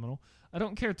looks phenomenal. I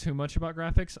don't care too much about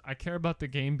graphics. I care about the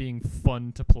game being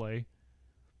fun to play.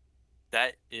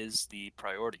 That is the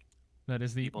priority. That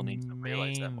is the People need to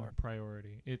realize that main more.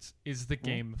 priority. Is the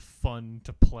game fun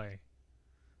to play?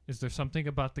 Is there something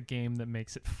about the game that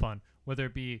makes it fun? Whether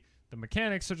it be the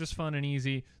mechanics are just fun and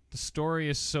easy, the story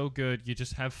is so good, you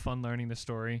just have fun learning the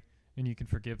story, and you can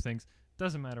forgive things.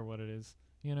 Doesn't matter what it is.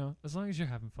 You know, as long as you're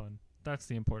having fun. That's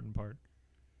the important part.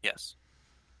 Yes.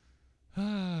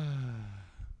 Are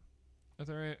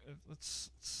there,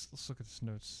 let's look at this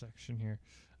notes section here.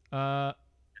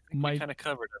 We kind of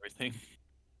covered everything.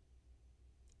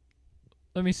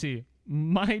 Let me see.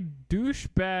 My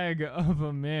douchebag of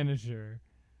a manager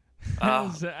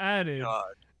has added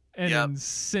an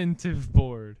incentive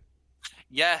board.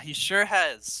 Yeah, he sure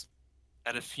has.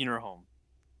 At a funeral home.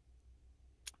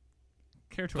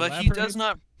 Care to But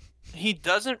elaborate? he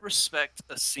doesn't respect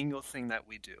a single thing that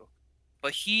we do.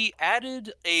 But he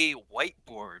added a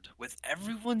whiteboard with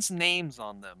everyone's names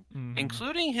on them,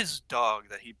 including his dog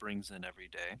that he brings in every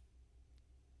day.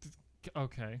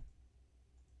 Okay.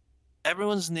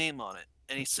 Everyone's name on it.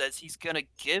 And he says he's going to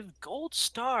give gold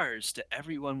stars to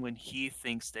everyone when he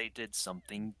thinks they did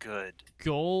something good.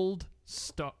 Gold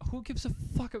star? Who gives a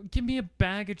fuck? Give me a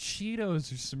bag of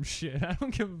Cheetos or some shit. I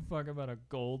don't give a fuck about a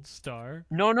gold star.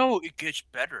 No, it gets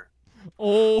better.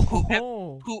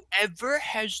 Oh. Whoever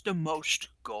has the most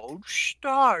gold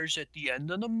stars at the end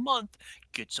of the month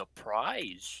gets a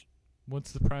prize.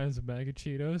 What's the prize? A bag of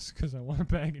Cheetos? Because I want a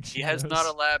bag of Cheetos. He has not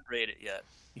elaborated yet.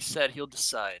 He said he'll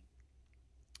decide.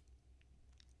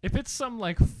 If it's some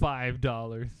like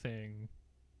 $5 thing,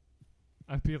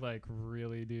 I'd be like,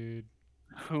 really, dude?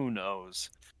 Who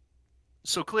knows?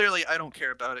 So clearly I don't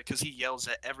care about it because he yells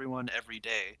at everyone every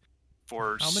day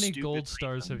for How many stupid gold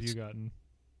stars have reasons. you gotten?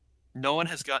 No one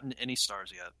has gotten any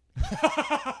stars yet.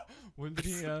 When did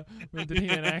he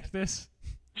enact this?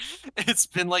 It's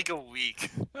been like a week.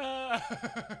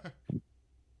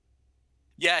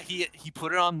 Yeah, he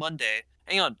put it on Monday.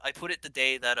 Hang on, I put it the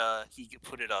day that he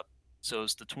put it up. So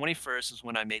it's the 21st is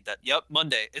when I made that. Yep,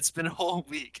 Monday. It's been a whole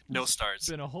week. No stars. It's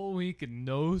been a whole week and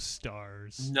no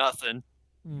stars. Nothing.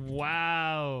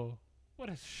 Wow. What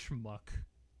a schmuck.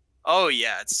 Oh,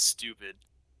 yeah, it's stupid.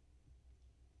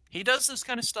 He does this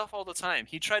kind of stuff all the time.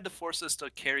 He tried to force us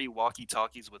to carry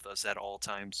walkie-talkies with us at all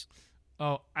times.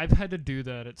 Oh, I've had to do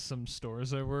that at some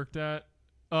stores I worked at.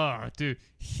 Oh, dude.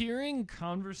 Hearing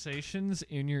conversations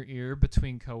in your ear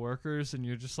between coworkers and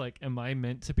you're just like, am I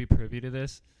meant to be privy to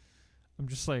this? I'm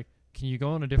just like, can you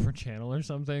go on a different channel or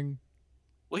something?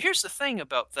 Well, here's the thing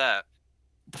about that.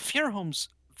 The funeral home's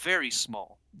very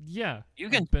small. Yeah. You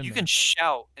can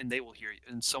shout and they will hear you,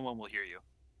 and someone will hear you.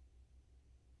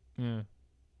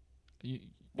 Yeah.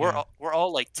 We're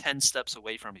all like 10 steps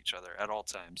away from each other at all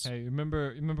times. Hey,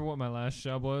 remember what my last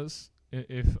job was?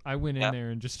 If I went in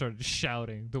there and just started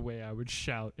shouting the way I would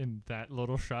shout in that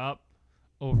little shop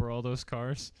over all those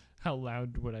cars, how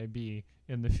loud would I be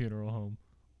in the funeral home?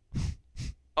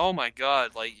 Oh my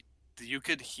god, like you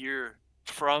could hear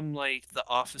from like the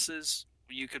offices,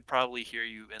 you could probably hear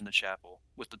you in the chapel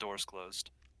with the doors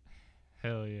closed.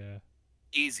 Hell yeah.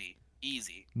 Easy.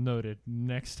 Noted.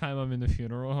 Next time I'm in the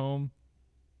funeral home,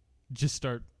 just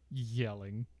start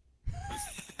yelling.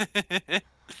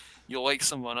 You'll wake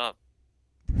someone up.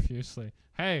 Profusely.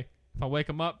 Hey, if I wake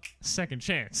them up, second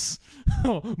chance.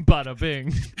 Bada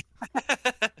bing.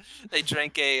 They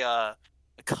drank a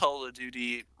Call of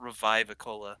Duty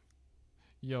Revive-A-Cola.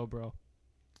 Yo, bro.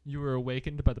 You were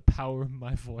awakened by the power of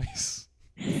my voice.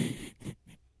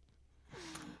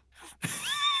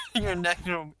 You're a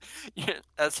necro.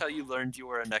 That's how you learned you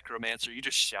were a necromancer. You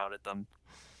just shout at them.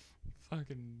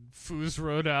 Fucking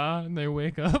Fusroda, and they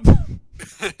wake up.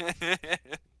 The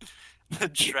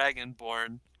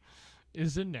Dragonborn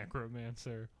is a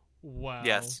necromancer. Wow.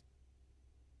 Yes.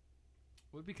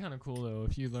 Would be kind of cool though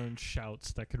if you learned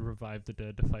shouts that could revive the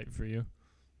dead to fight for you.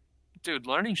 Dude,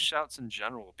 learning shouts in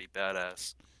general would be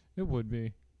badass. It would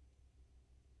be.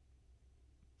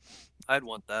 I'd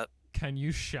want that. Can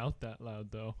you shout that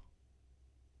loud though?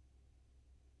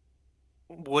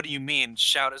 What do you mean?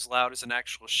 Shout as loud as an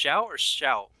actual shout, or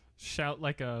shout? Shout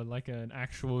like an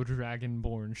actual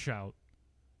dragonborn shout.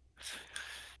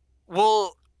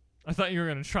 Well, I thought you were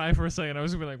gonna try for a second. I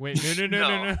was gonna be like, wait,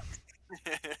 no.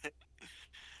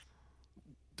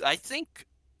 I think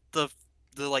the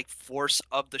like force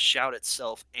of the shout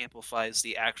itself amplifies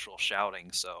the actual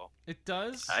shouting. So it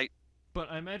does. But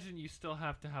I imagine you still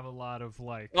have to have a lot of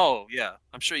like. Oh yeah,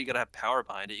 I'm sure you gotta have power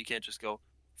behind it. You can't just go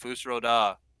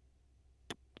Fusroda.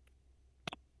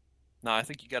 No, I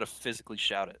think you gotta physically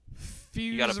shout it.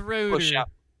 Fuse you gotta rotor. push out.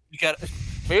 You gotta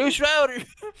Fuse rotor.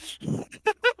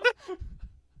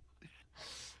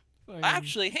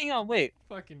 Actually, hang on, wait.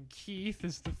 Fucking Keith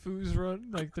is the Fuse rotor,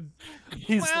 like the.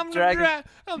 He's the dragon.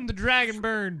 I'm the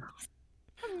Dragonburn.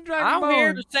 I'm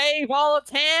here to save all of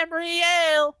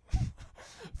Tamriel.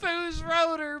 Fuse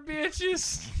rotor,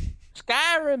 bitches.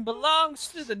 Skyrim belongs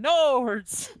to the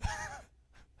Nords.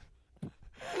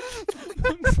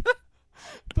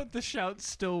 But the shouts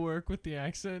still work with the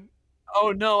accent.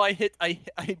 Oh no, I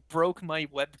broke my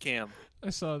webcam. I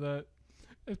saw that.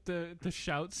 If the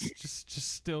shouts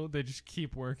they just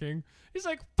keep working. He's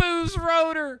like, Fuse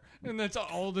rotor, and that's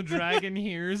all the dragon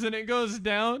hears, and it goes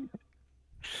down.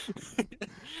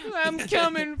 I'm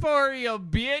coming for you,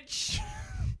 bitch.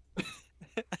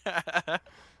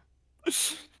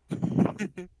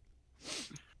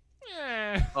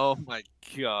 Yeah. Oh my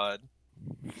god.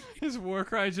 His war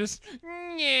cry just,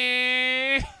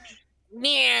 yeah.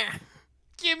 Yeah.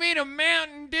 Give me the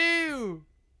Mountain Dew.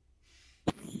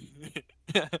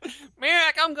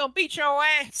 Merrick, I'm gonna beat your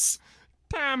ass.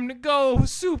 Time to go,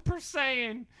 Super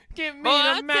Saiyan. Give me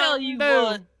the Mountain Dew.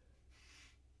 What.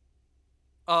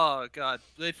 Oh god,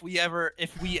 if we ever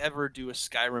do a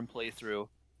Skyrim playthrough,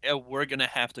 we're gonna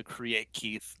have to create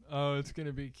Keith. Oh, it's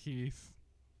gonna be Keith.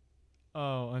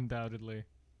 Oh, undoubtedly.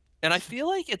 And I feel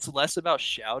like it's less about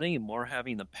shouting and more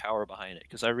having the power behind it.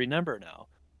 Because I remember now,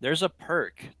 there's a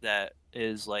perk that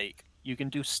is like you can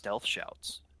do stealth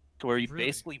shouts, to where you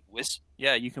basically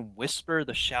you can whisper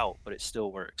the shout, but it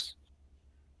still works.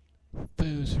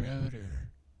 Fuse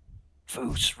rotor.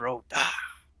 Fuse rotor.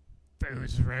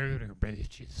 Fuse rotor,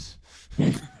 bitches.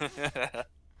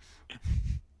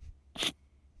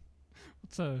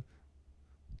 What's a?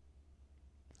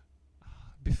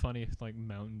 It'd be funny if like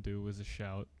Mountain Dew was a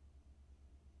shout.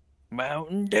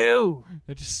 Mountain Dew.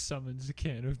 It just summons a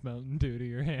can of Mountain Dew to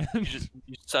your hand.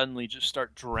 You suddenly just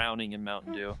start drowning in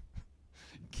Mountain Dew.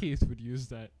 Keith would use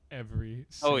that every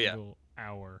single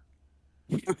hour.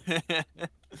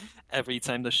 Every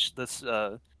time this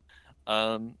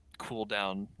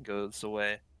cooldown goes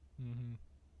away. Mm-hmm.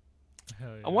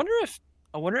 Hell yeah.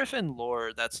 I wonder if in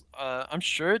lore that's I'm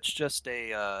sure it's just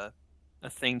a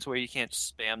thing to where you can't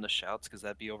spam the shouts because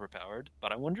that'd be overpowered.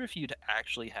 But I wonder if you'd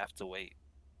actually have to wait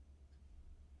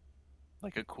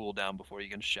like a cooldown before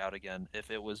you can shout again if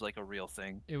it was like a real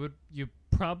thing. You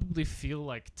probably feel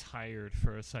like tired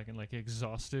for a second, like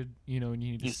exhausted, and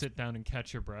you need to sit down and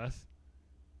catch your breath.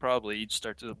 Probably you'd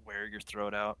start to wear your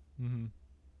throat out. Mm-hmm.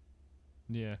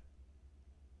 Yeah.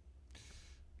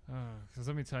 Because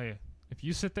let me tell you, if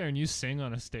you sit there and you sing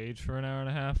on a stage for an hour and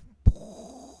a half,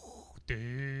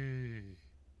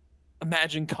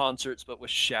 imagine concerts but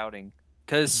with shouting.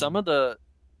 Because the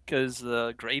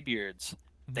Greybeards,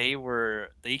 they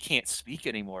can't speak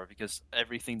anymore because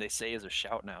everything they say is a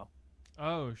shout now.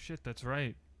 Oh shit, that's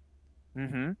right.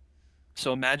 Mm-hmm.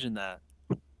 So imagine that.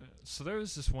 So there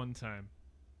was this one time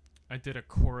I did a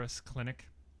chorus clinic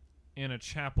in a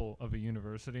chapel of a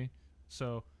university.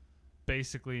 So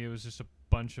basically it was just a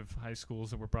bunch of high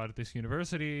schools that were brought at this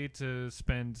university to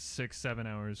spend 6-7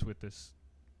 hours with this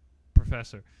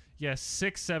professor. Yes,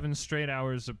 6-7 straight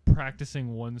hours of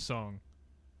practicing one song.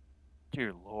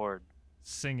 Dear Lord.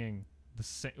 Singing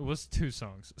it was 2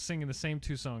 songs. Singing the same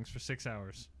 2 songs for 6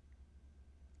 hours.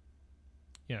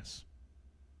 Yes.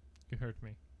 You heard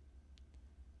me.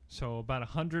 So about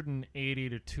 180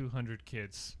 to 200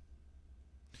 kids.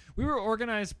 We were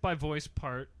organized by voice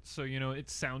part, so it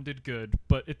sounded good,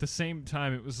 but at the same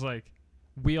time it was like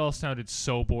we all sounded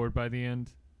so bored by the end.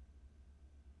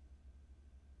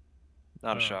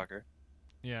 Not a shocker.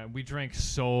 Yeah, we drank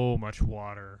so much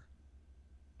water.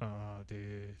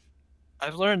 dude.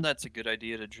 I've learned that's a good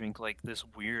idea to drink like this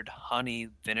weird honey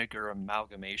vinegar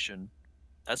amalgamation.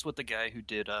 That's what the guy who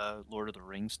did Lord of the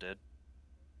Rings did.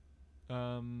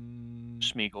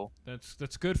 Smeagol.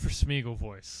 That's good for Smeagol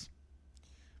voice.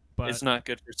 But it's not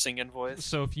good for singing voice.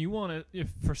 So if you want to, if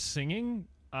for singing,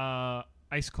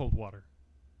 ice cold water.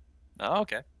 Oh,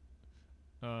 okay.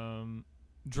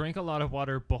 Drink a lot of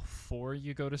water before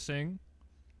you go to sing.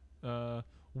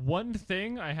 One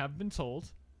thing I have been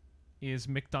told is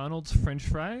McDonald's French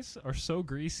fries are so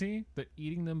greasy that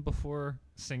eating them before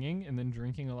singing and then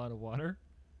drinking a lot of water,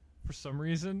 for some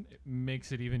reason, it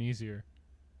makes it even easier.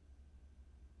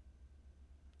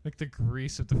 Like the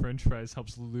grease of the French fries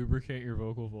helps lubricate your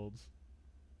vocal folds.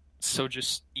 So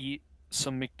just eat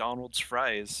some McDonald's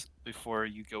fries before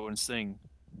you go and sing.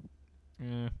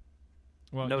 Yeah.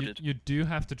 Well, Noted. You do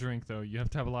have to drink though. You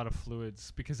have to have a lot of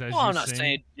fluids because as I'm you not sing,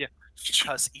 saying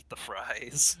just eat the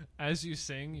fries. as you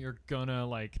sing, you're gonna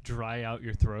like dry out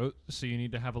your throat, so you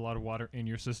need to have a lot of water in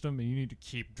your system, and you need to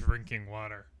keep drinking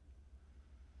water.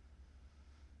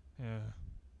 Yeah.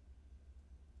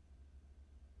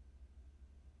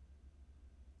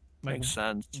 Like, Makes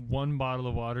sense. one bottle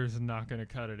of water is not going to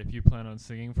cut it. If you plan on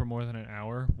singing for more than an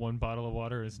hour, one bottle of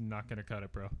water is not going to cut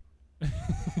it, bro.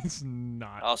 It's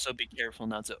not. Also, be careful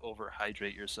not to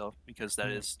overhydrate yourself because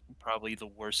that is probably the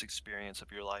worst experience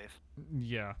of your life.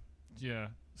 Yeah.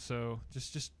 So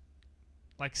just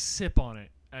like sip on it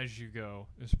as you go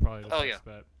is probably the best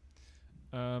bet.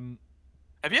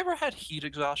 Have you ever had heat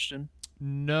exhaustion?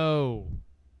 No.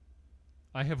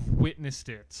 I have witnessed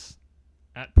it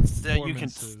at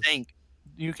performances.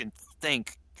 You can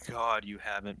thank God you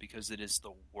haven't, because it is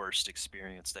the worst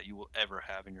experience that you will ever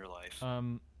have in your life.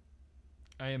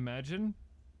 I imagine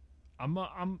I'm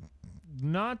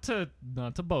not to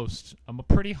boast. I'm a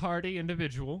pretty hardy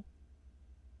individual.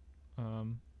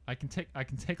 I can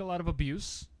take a lot of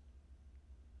abuse.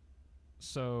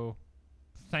 So,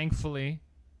 thankfully,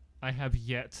 I have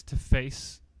yet to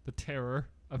face the terror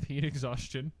of heat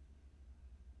exhaustion.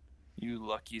 You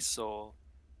lucky soul.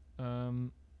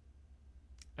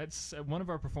 At one of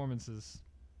our performances,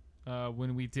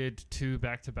 when we did 2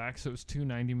 back-to-back, so it was 2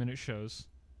 90-minute shows.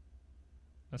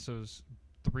 So it was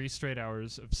 3 straight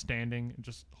hours of standing and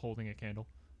just holding a candle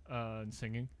and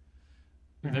singing.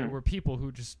 Mm-hmm. There were people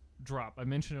who just drop. I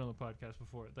mentioned it on the podcast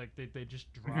before. Like they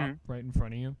just drop right in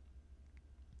front of you.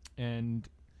 And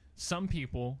some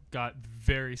people got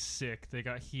very sick. They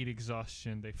got heat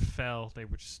exhaustion. They fell. They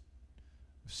were just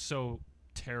so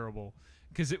terrible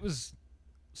because it was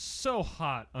so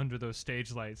hot under those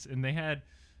stage lights. And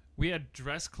we had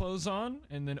dress clothes on,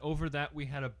 and then over that we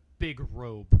had a big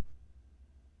robe.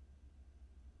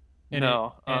 And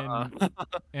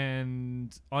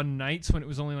and on nights when it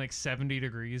was only like 70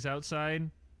 degrees outside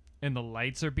and the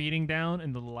lights are beating down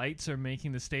and the lights are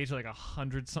making the stage like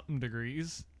 100-something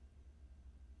degrees,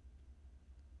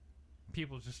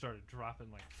 people just started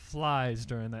dropping like flies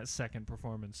during that second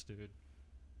performance, dude.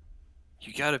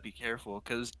 You gotta be careful,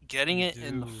 because getting it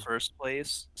in the first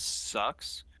place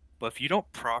sucks, but if you don't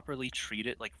properly treat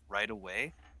it like right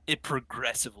away, it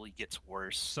progressively gets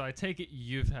worse. So I take it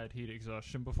you've had heat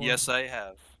exhaustion before? Yes, I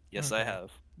have. I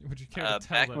have. Would you care to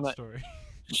tell that story?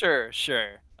 Sure.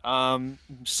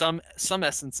 Some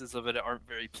essences of it aren't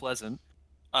very pleasant.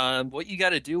 What you got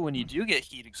to do when you do get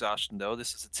heat exhaustion, though,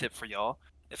 this is a tip for y'all,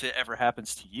 if it ever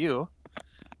happens to you,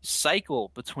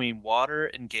 cycle between water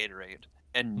and Gatorade,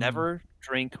 and never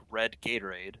drink red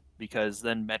Gatorade, because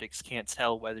then medics can't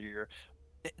tell whether you're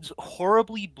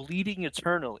horribly bleeding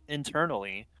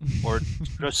internally or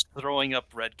just throwing up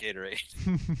red Gatorade.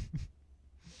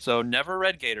 So never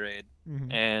red Gatorade,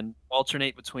 and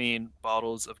alternate between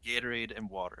bottles of Gatorade and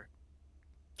water.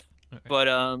 Okay. But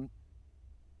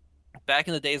back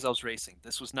in the days I was racing,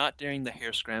 this was not during the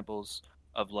hair scrambles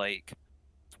of like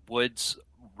woods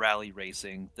rally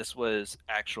racing. This was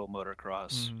actual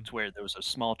motocross, to where there was a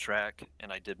small track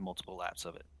and I did multiple laps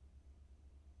of it.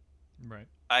 Right.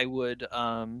 I would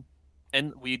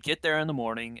and we'd get there in the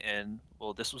morning, and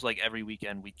well, this was like every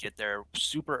weekend. We'd get there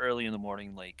super early in the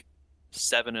morning, like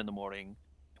 7 in the morning.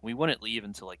 We wouldn't leave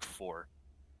until like 4.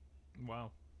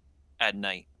 Wow. At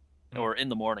night, or in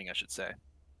the morning, I should say,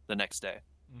 the next day.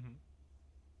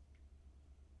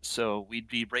 So we'd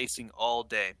be racing all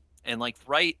day, and like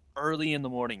right early in the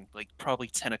morning, like probably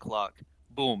 10 o'clock,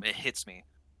 boom, it hits me.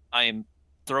 I am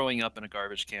throwing up in a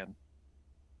garbage can.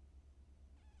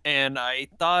 And I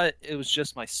thought it was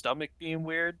just my stomach being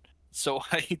weird, so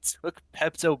I took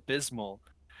Pepto-Bismol.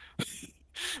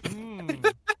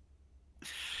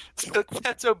 Took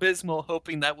Pepto-Bismol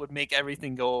hoping that would make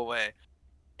everything go away.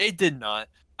 It did not.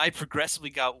 I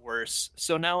progressively got worse.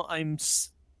 So now I'm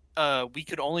we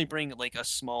could only bring like a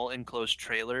small enclosed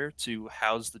trailer to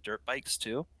house the dirt bikes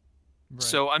too. Right.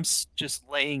 So I'm just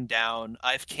laying down.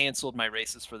 I've canceled my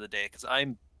races for the day because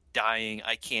I'm dying.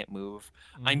 I can't move.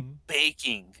 I'm Mm-hmm.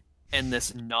 baking in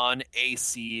this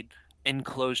non-AC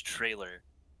enclosed trailer,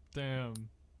 Damn.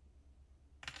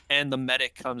 and the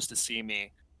medic comes to see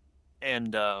me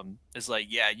and is like,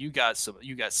 "Yeah, you got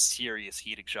serious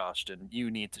heat exhaustion.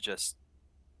 You need to just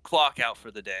clock out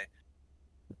for the day."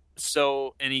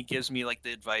 So, and he gives me like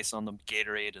the advice on the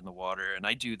Gatorade and the water, and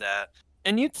I do that.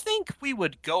 And you'd think we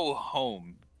would go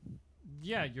home.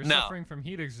 Yeah, you're No, suffering from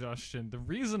heat exhaustion. The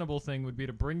reasonable thing would be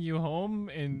to bring you home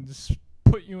and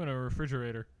put you in a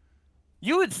refrigerator.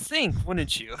 you would think,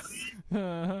 wouldn't you?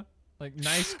 Like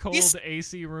nice Yes, cold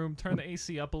AC room. Turn the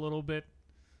AC up a little bit.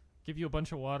 Give you a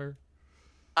bunch of water.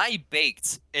 I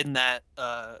baked in that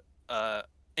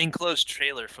enclosed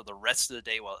trailer for the rest of the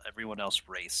day while everyone else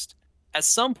raced. At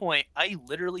some point, I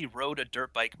literally rode a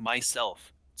dirt bike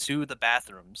myself to the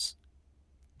bathrooms.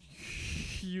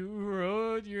 You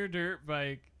rode your dirt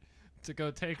bike to go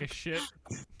take a shit.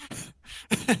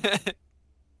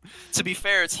 To be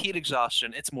fair, it's heat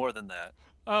exhaustion. It's more than that.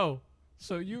 Oh,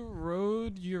 so you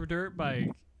rode your dirt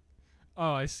bike.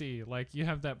 Oh, I see. Like you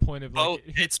have that point of like Oh,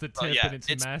 it hits the tip yeah, and it's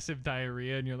it's massive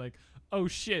diarrhea, and you're like, oh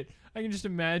shit. I can just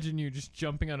imagine you just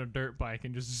jumping on a dirt bike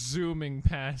and just zooming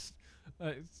past.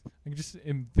 I can just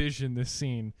envision this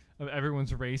scene of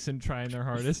everyone's racing, trying their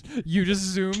hardest. You just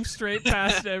zoom straight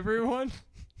past everyone.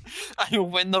 I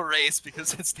win the race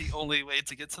because it's the only way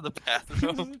to get to the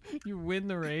bathroom. You win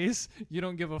the race. You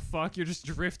don't give a fuck. You're just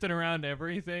drifting around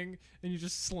everything, and you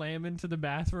just slam into the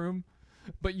bathroom.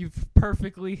 But you've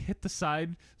perfectly hit the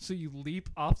side, so you leap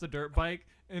off the dirt bike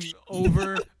and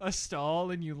over a stall,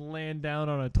 and you land down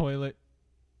on a toilet.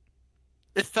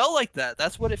 It felt like that.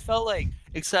 That's what it felt like.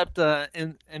 Except,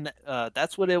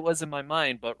 that's what it was in my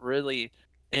mind. But really,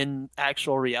 in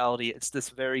actual reality, it's this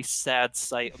very sad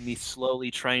sight of me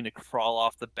slowly trying to crawl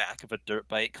off the back of a dirt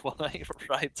bike while I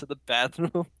arrive to the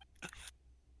bathroom.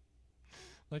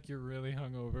 Like you're really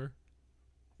hungover.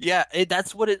 Yeah,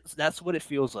 that's what it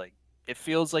feels like. It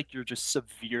feels like you're just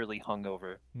severely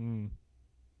hungover. Hmm.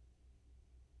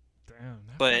 Damn,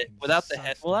 that But fucking without the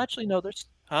head. sucks, Well, dude. actually, no. There's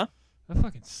huh? That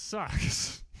fucking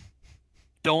sucks.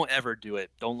 Don't ever do it.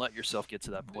 Don't let yourself get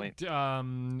to that point. I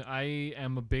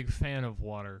am a big fan of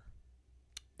water,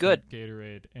 Good, like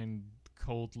Gatorade and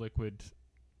cold liquid.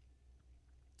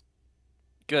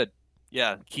 good.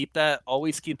 Yeah, keep that.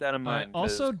 Always keep that in I mind.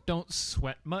 also don't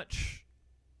sweat much,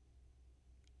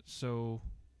 so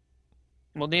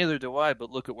Well, neither do I. But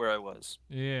look at where I was.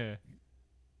 yeah.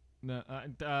 No,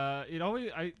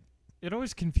 it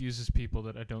always confuses people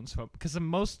that I don't sweat because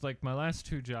most like my last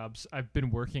two jobs I've been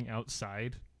working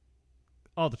outside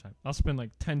all the time. I'll spend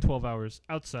like 10, 12 hours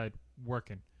outside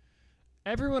working.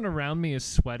 Everyone around me is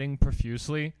sweating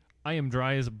profusely. I am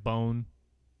dry as a bone.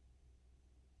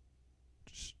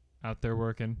 Just out there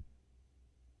working.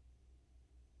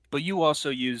 But you also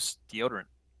use deodorant.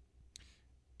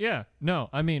 Yeah, no,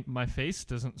 I mean my face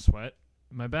doesn't sweat.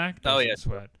 My back Oh yeah, doesn't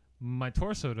sweat. My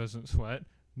torso doesn't sweat.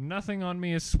 Nothing on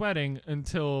me is sweating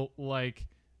until like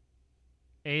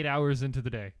 8 hours into the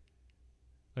day.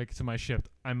 Like to my shift.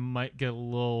 I might get a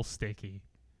little sticky,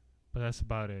 but that's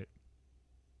about it.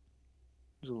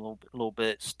 it's a little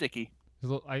bit sticky.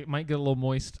 I might get a little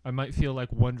moist. I might feel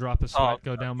like one drop of Oh, sweat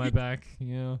go down my back.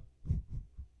 Yeah.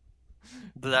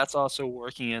 but that's also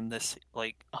working in this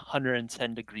like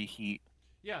 110-degree heat.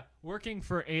 Yeah, working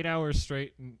for 8 hours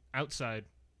straight and outside,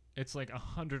 it's like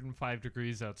 105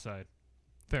 degrees outside,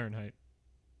 Fahrenheit.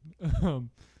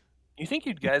 um, You think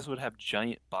you guys would have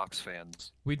giant box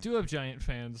fans? we do have giant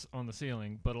fans on the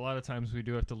ceiling, but a lot of times we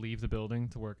do have to leave the building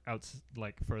to work out,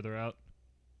 like further out.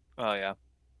 Oh yeah.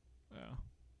 Yeah,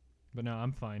 but no,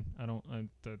 I'm fine. I don't.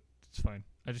 It's fine.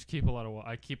 I just keep a lot of.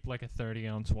 I keep like a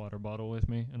 30-ounce water bottle with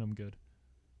me, and I'm good.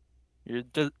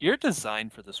 You're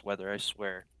designed for this weather, I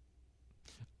swear.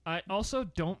 I also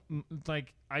don't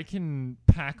like. I can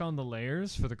pack on the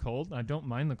layers for the cold. I don't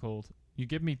mind the cold. You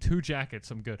give me 2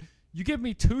 jackets, I'm good. You give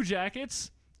me 2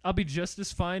 jackets, I'll be just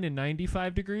as fine in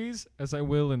 95 degrees as I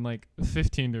will in like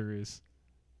 15 degrees.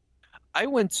 I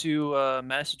went to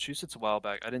Massachusetts a while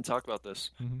back. I didn't talk about this.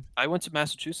 Mm-hmm. I went to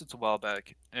Massachusetts a while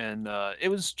back, and it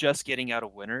was just getting out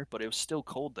of winter, but it was still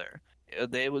cold there.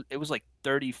 It was like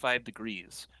 35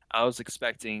 degrees. I was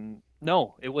expecting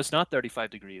no, it was not 35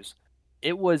 degrees.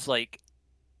 It was like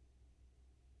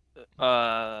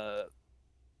uh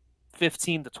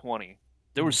 15 to 20.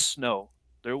 There was snow.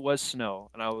 There was snow,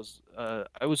 and I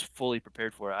was fully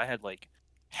prepared for it. I had like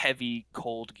heavy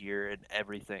cold gear and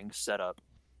everything set up.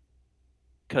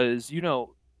 Because, you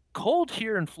know, Cold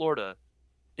here in Florida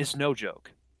is no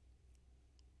joke.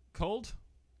 Cold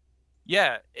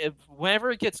Yeah,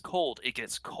 whenever it gets cold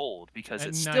because at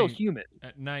it's still night. humid.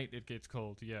 At night it gets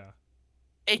cold. Yeah.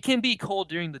 It can be cold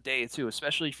during the day too,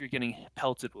 especially if you're getting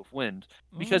pelted with wind,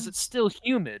 because Mm. it's still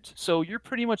humid. So you're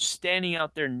pretty much standing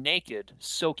out there naked,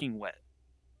 soaking wet.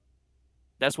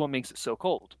 That's what makes it so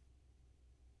cold.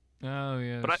 Oh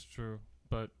yeah, But that's true.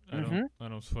 But I don't. hmm I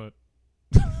don't sweat.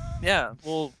 yeah,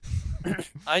 well,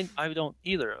 I don't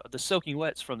either. The soaking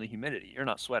wet's from the humidity. You're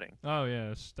not sweating. Oh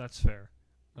yes, that's fair.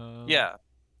 Um, Yeah,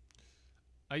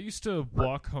 I used to but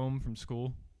walk home from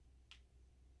school.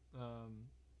 Um,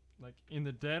 like in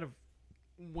the dead of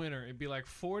winter, it'd be like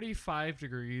 45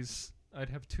 degrees. I'd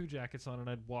have two jackets on and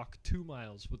I'd walk 2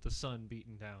 miles with the sun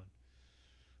beating down.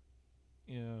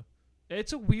 Yeah,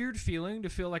 it's a weird feeling to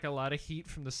feel like a lot of heat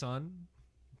from the sun,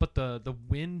 but the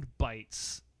wind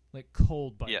bites, like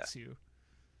cold yeah, bites you.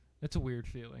 It's a weird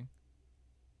feeling.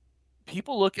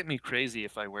 people look at me crazy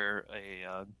if I wear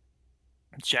a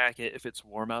jacket if it's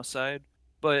warm outside,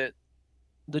 but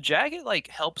the jacket like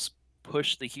helps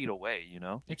push the heat away. It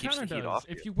It keeps kind the of heat does. off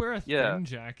you. If you wear a Yeah. thin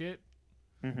jacket,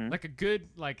 hmm like a good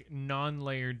like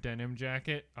non-layered denim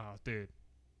jacket, oh dude,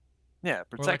 Yeah, it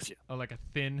protects you. or like a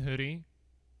thin hoodie,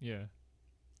 yeah.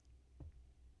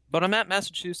 But I'm at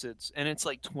Massachusetts and it's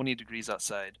like 20 degrees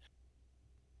outside.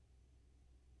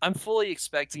 I'm fully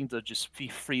expecting to just be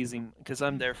freezing because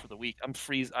I'm there for the week.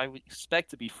 I would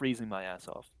expect to be freezing my ass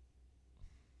off.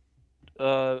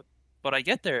 Uh, but I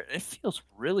get there, it feels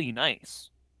really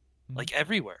nice, Mhm. like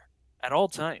everywhere, at all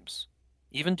times,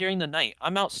 even during the night.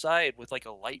 I'm outside with like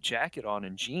a light jacket on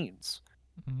and jeans.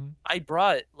 Mhm. I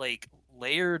brought like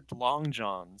layered long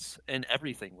johns and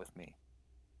everything with me,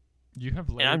 You have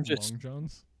and I'm layered just long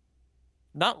johns.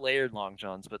 not layered long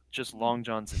johns, but just long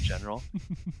johns in general.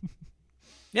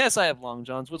 Yes, I have long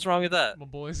johns. What's wrong with that? My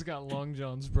boys got long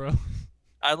johns, bro.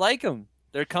 I like them.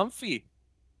 They're comfy.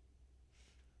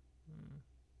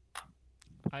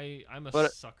 I'm a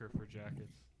But sucker for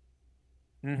jackets.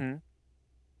 hmm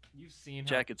You've seen how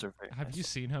jackets are very have you nice.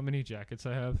 seen how many jackets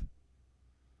I have?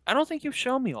 I don't think you've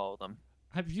shown me all of them.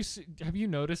 Have you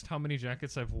noticed how many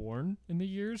jackets I've worn in the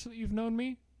years that you've known me?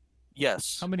 How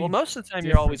Yes. Well, many most of the time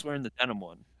you're different always wearing the denim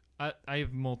one. I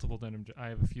have multiple I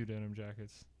have a few denim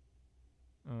jackets.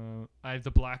 I have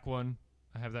the black one.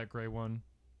 I have that gray one.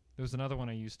 There's another one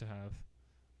I used to have.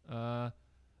 I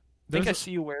think There's I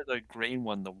see you wear the green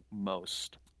one the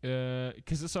most.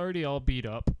 because it's already all beat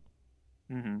up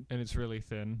hmm and it's really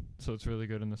thin, so it's really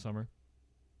good in the summer.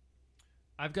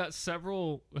 I've got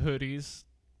several hoodies.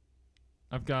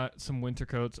 I've got some winter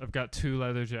coats. I've got two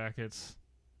leather jackets.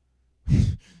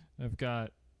 I've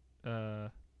got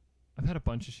I've had a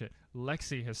bunch of shit.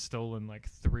 Lexi has stolen like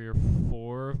 3 or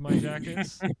 4 of my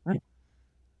jackets.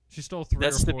 She stole three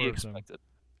or That's to four be of them, expected.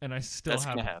 and That's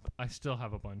gonna happen. I still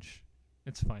have a bunch.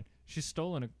 It's fine. She's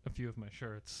stolen a few of my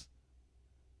shirts,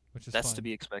 which is That's to fine.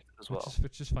 be expected as well.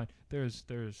 Which is fine. There's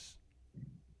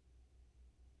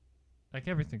like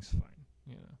everything's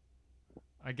fine.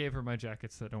 I gave her my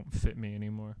jackets that don't fit me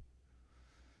anymore.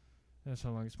 That's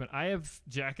how long it's been. I have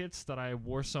jackets that I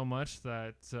wore so much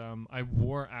that I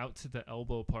wore out to the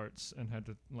elbow parts and had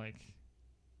to like.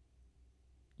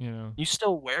 You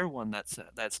still wear one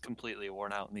that's completely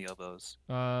worn out in the elbows.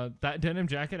 That denim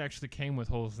jacket actually came with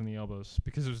holes in the elbows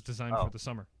because it was designed for Oh. the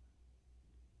summer.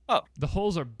 Oh. The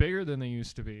holes are bigger than they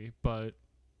used to be, but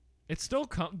it's still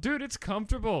dude, it's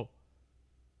comfortable.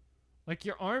 Like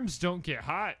your arms don't get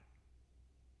hot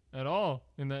at all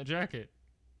in that jacket.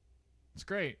 It's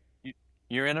great.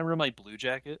 You remember my blue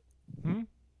jacket?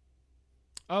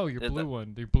 Oh, your Did blue that-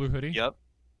 one, the blue hoodie. Yep.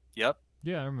 Yep.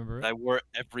 Yeah, I remember it. I wore it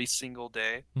every single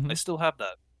day. Mhm. I still have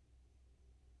that.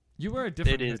 You wear a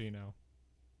different It is. hoodie now.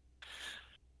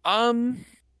 I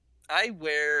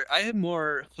have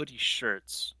more hoodie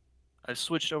shirts. I've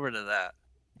switched over to that.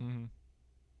 Mm-hmm.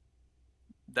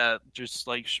 That just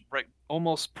like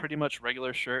almost pretty much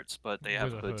regular shirts, but they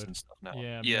have With a hoods hood. and stuff now.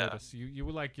 Yeah, I've Yeah, noticed. You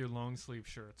would like your long sleeve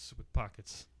shirts with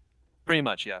pockets. pretty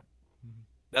much. Yeah, Mhm.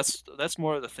 that's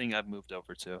more of the thing I've moved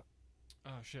over to.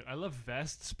 Oh shit, I love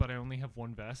vests, but I only have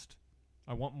one vest.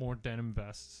 I want more denim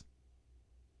vests.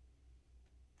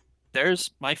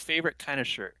 There's my favorite kind of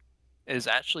shirt is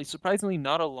actually surprisingly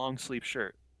not a long sleeve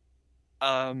shirt.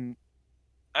 Um,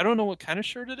 I don't know what kind of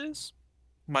shirt it is.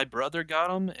 My brother got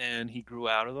them and he grew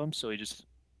out of them, so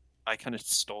I kind of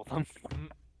stole them.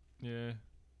 Yeah.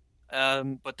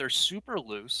 But they're super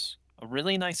loose, a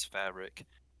really nice fabric,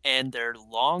 and they're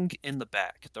long in the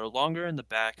back. They're longer in the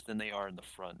back than they are in the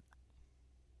front,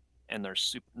 and they're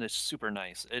super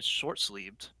nice. It's short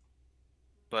sleeved,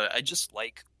 but I just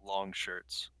like long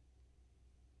shirts.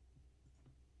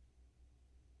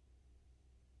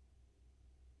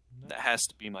 That has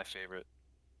to be my favorite.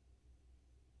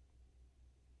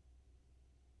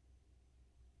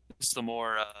 It's the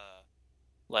more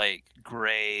like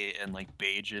gray and like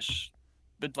beigeish,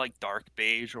 but like dark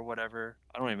beige or whatever.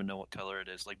 I don't even know what color it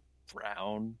is. Like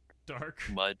brown, Dark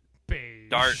mud, beige.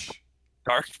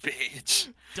 dark beige.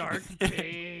 Dark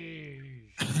beige.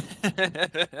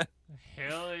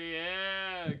 Hell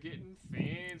yeah, getting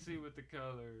fancy with the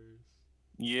colors.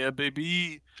 Yeah,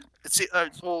 baby. See,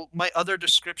 well, my other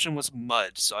description was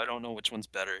mud, so I don't know which one's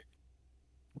better.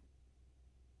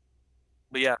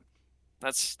 But yeah,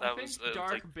 that I was think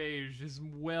dark like, beige is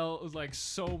like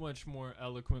so much more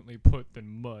eloquently put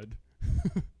than mud.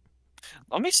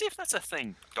 let me see if that's a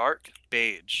thing. Dark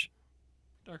beige.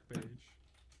 Dark beige.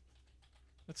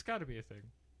 That's got to be a thing.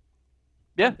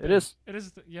 Yeah, it is. It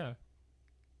is. Yeah.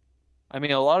 I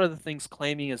mean, a lot of the things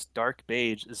claiming as dark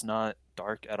beige is not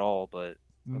dark at all, but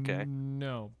okay.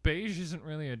 No, beige isn't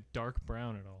really a dark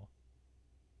brown at all.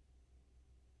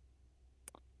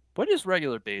 What does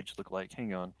regular beige look like?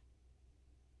 Hang on.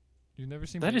 You've never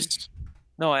seen That beige? is.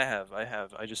 No, I have.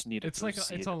 I just need It's to like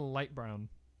see it's it. a light brown.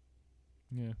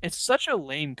 Yeah. It's such a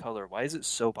lame color. Why is it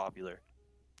so popular?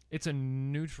 It's a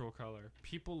neutral color.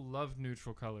 People love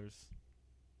neutral colors.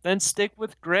 Then stick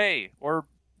with gray or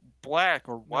black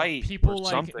or No, white people or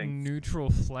like something. neutral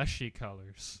fleshy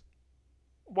colors.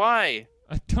 Why?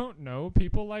 I don't know.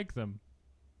 People like them.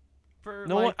 For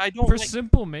No, like, I don't for like.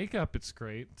 simple makeup, it's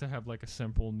great to have like a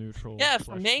simple neutral. Yeah, for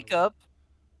flesh color. makeup,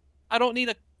 I don't need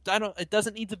a. I don't. It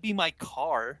doesn't need to be my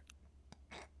car.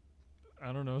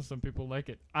 I don't know. Some people like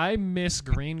it. I miss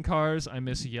green cars. I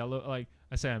miss yellow. Like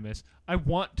I say, I miss. I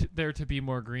want there to be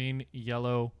more green,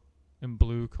 yellow, and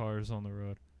blue cars on the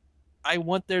road. I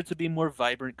want there to be more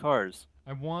vibrant cars.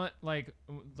 I want like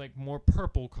more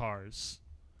purple cars,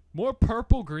 more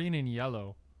purple, green, and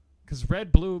yellow. Cause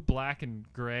red, blue, black, and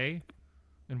gray,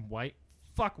 and white.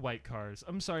 Fuck white cars.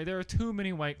 I'm sorry. There are too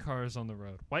many white cars on the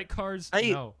road. White cars,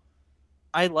 no.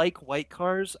 I like white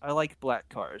cars. I like black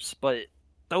cars, but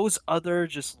those other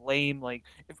just lame like.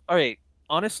 All right,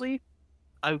 honestly,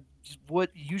 I would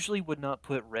not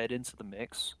put red into the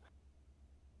mix,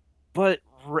 but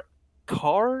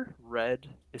car red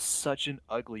is such an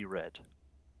ugly red.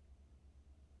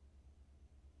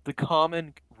 The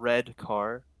common red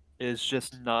car is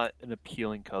just not an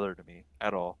appealing color to me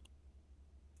at all.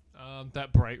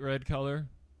 That bright red color.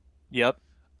 Yep.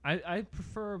 I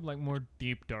prefer like more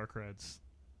deep dark reds.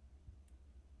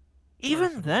 Even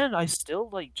Personally. then, I still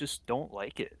like just don't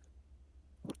like it.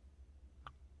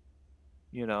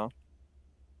 You know?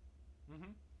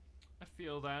 I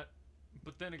feel that,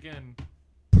 but then again,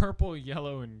 purple,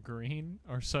 yellow, and green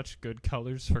are such good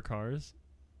colors for cars.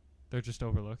 They're just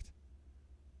overlooked.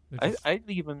 They're just-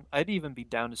 I'd even be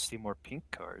down to see more pink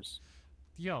cars.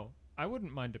 Yo, I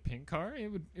wouldn't mind a pink car.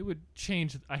 It would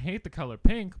change. I hate the color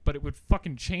pink, but it would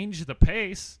fucking change the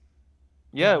pace.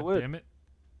 Yeah, God it would. Damn it.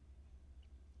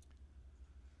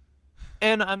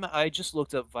 And I just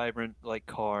looked up vibrant like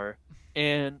car,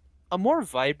 and a more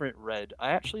vibrant red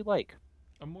I actually like.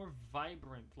 A more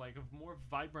vibrant, more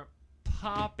vibrant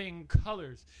popping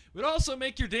colors would also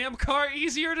make your damn car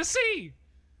easier to see.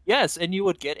 Yes, and you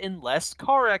would get in less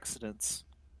car accidents.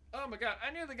 Oh my god,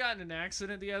 I nearly got in an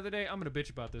accident the other day. I'm gonna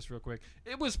bitch about this real quick.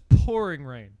 It was pouring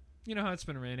rain. You know how it's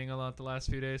been raining a lot the last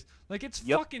few days? Like, it's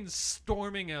fucking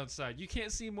storming outside. You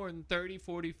can't see more than 30,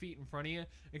 40 feet in front of you,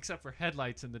 except for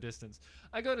headlights in the distance.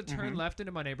 I go to turn left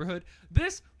into my neighborhood.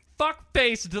 This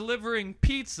fuckface delivering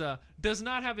pizza does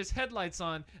not have his headlights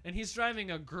on, and he's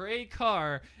driving a gray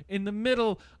car in the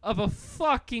middle of a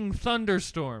fucking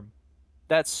thunderstorm.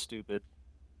 That's stupid.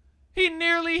 He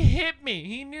nearly hit me.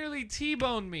 He nearly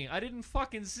T-boned me. I didn't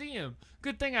fucking see him.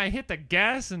 Good thing I hit the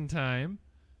gas in time.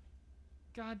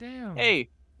 Goddamn. Hey,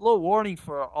 little warning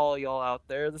for all y'all out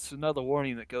there. This is another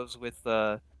warning that goes with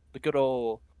the good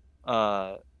old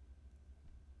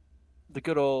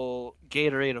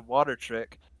Gatorade and water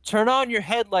trick. Turn on your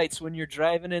headlights when you're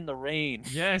driving in the rain.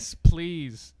 Yes,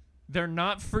 please. They're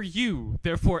not for you.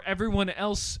 They're for everyone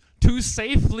else to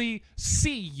safely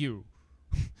see you.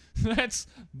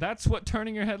 That's what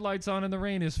turning your headlights on in the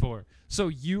rain is for. So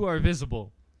you are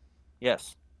visible.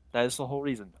 Yes, that is the whole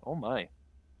reason. Oh my.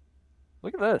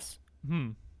 Look at this.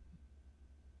 Hang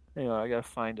on, I gotta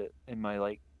find it in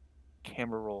my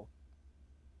camera roll.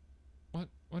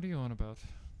 What are you on about?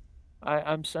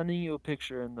 I'm sending you a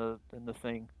picture in the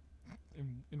thing.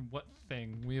 In what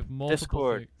thing? We have multiple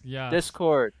Discord. things. Yeah.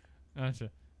 Discord. Gotcha.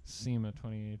 SEMA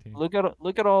 2018.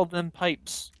 Look at all them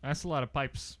pipes. That's a lot of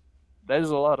pipes. That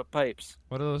is a lot of pipes.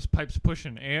 What are those pipes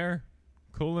pushing? Air?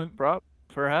 Coolant?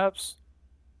 Perhaps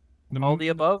all the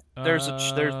above. There's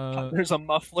a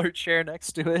muffler chair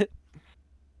next to it.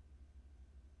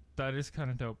 That is kind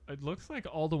of dope. It looks like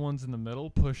all the ones in the middle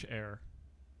push air.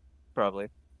 Probably.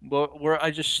 Well, where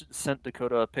I just sent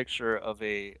Dakota a picture of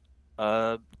a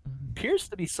appears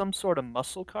to be some sort of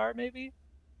muscle car, maybe,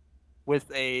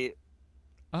 with a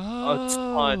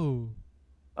Oh,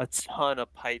 ton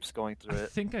of pipes going I through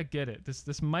it. think I get it.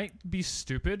 This might be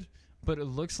stupid, but it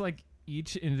looks like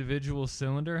each individual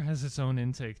cylinder has its own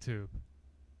intake tube.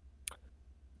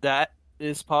 That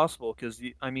is possible because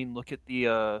I mean, look at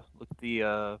the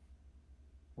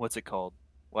what's it called?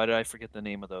 Why did I forget the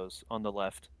name of those on the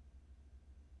left?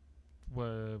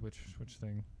 Which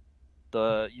thing?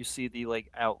 You see the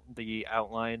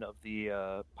outline of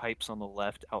the pipes on the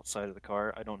left outside of the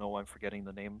car. I don't know why I'm forgetting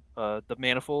the name. The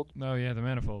manifold. Oh yeah, the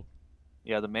manifold.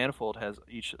 Yeah, the manifold has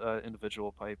each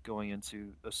individual pipe going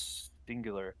into a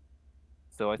singular.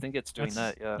 So I think it's doing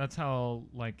that. Yeah. That's how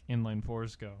like inline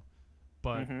fours go.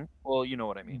 But Well, you know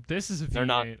what I mean. this is a They're V8,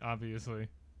 not- obviously.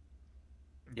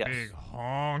 Yes. Big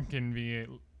honking V8.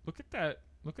 Look at that.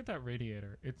 Look at that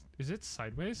radiator. Is it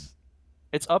sideways?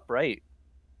 It's upright.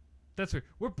 That's weird.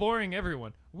 We're boring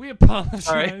everyone. We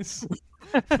apologize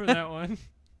for that one.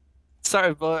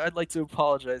 Sorry, but I'd like to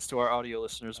apologize to our audio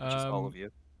listeners, which is all of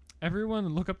you. Everyone,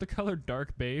 look up the color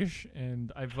dark beige,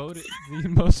 and I vote it the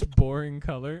most boring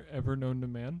color ever known to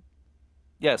man.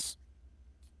 Yes.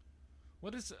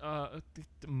 What is the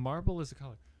marble is a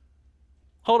color?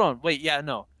 Hold on. Wait. Yeah.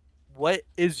 No. What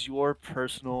is your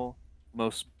personal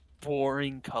most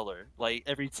boring color? Like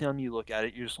every time you look at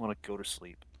it, you just want to go to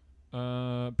sleep.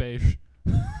 Beige.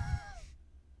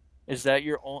 Is that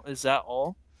Is that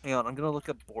all? Hang on. I'm gonna look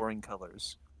up boring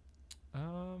colors.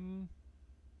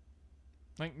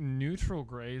 Like neutral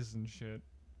grays and shit.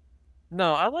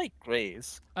 No, I like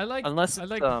grays. Unless I it's,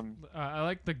 like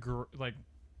the like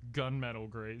gunmetal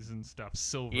grays and stuff,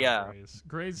 silver grays.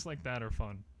 Grays like that are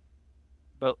fun.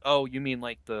 But oh, you mean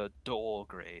like the dull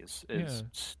grays is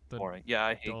the boring. Yeah,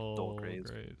 I hate dull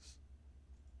grays.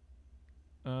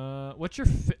 What's your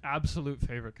absolute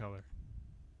favorite color?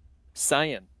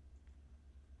 Cyan.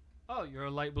 Oh, you're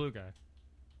a light blue guy.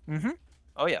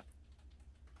 Oh yeah.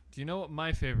 Do you know what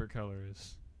my favorite color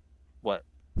is? What?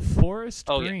 Forest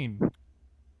green. Yeah.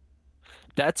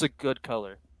 That's a good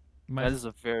color. That is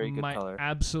a very good color. My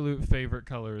absolute favorite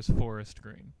color is forest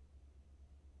green.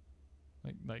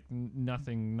 Like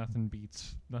nothing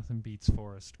beats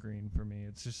forest green for me.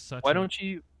 It's just such. Why don't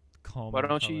you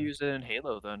color. use it in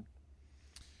Halo then?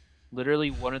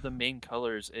 Literally one of the main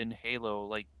colors in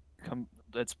Halo,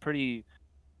 that's pretty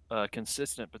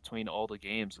consistent between all the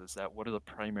games, is that one of the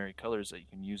primary colors that you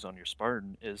can use on your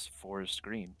Spartan is forest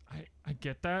green. I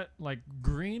get that. Like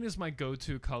green is my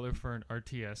go-to color for an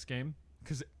RTS game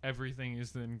because everything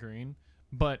is in green.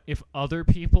 But if other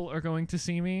people are going to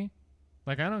see me,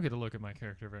 like I don't get to look at my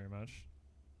character very much,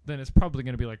 then it's probably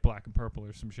going to be like black and purple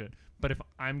or some shit. But if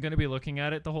I'm going to be looking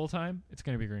at it the whole time, it's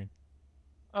going to be green.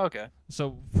 Okay.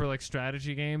 So for like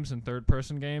strategy games and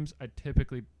third-person games, I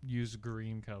typically use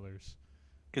green colors.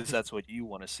 Because that's what you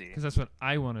want to see. Because that's what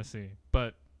I want to see.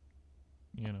 But,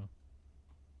 you know.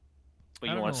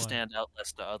 But you want to stand out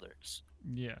less to others.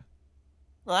 Yeah.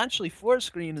 Well, actually,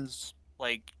 forest green is,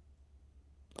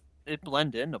 it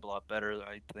blend in a lot better,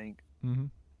 I think.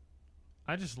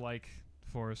 I just like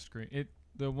forest green.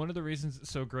 One of the reasons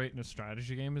it's so great in a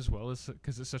strategy game as well is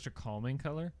because it's such a calming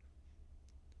color.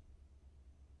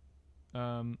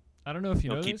 I don't know if you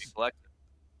know this.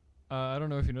 I don't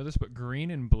know if you know this, but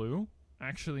green and blue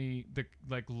actually,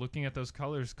 looking at those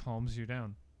colors calms you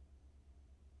down.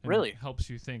 Really? Helps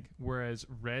you think. Whereas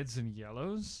reds and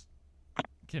yellows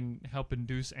can help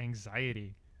induce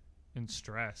anxiety and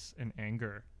stress and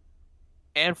anger.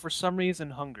 And for some reason,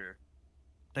 hunger.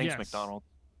 Thanks, McDonald's.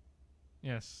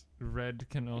 Yes, red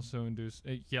can also induce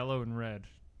yellow and red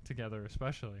together,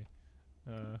 especially.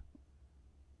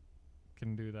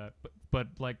 Can do that, but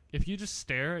like if you just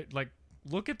stare at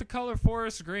look at the color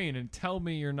forest green and tell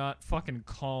me you're not fucking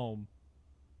calm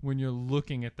when you're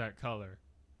looking at that color.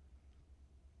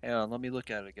 Hang on, let me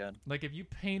look at it again. Like if you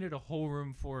painted a whole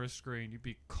room forest green, you'd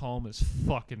be calm as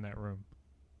fuck in that room.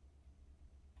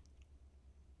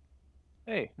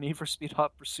 Hey, Need for Speed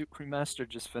Hot Pursuit Remastered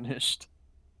just finished.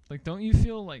 Like, don't you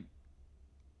feel like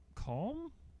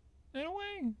calm in a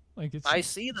way? Like it's. I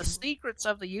see the secrets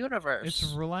of the universe.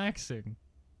 It's relaxing.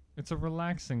 It's a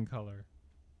relaxing color.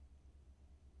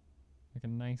 Like a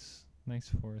nice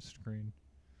forest green.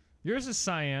 Yours is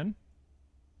cyan,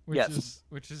 which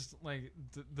is like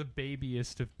the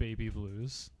babyest of baby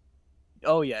blues.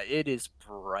 Oh yeah, it is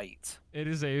bright. It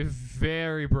is a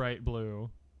very bright blue,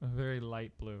 a very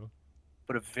light blue,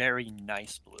 but a very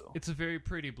nice blue. It's a very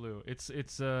pretty blue.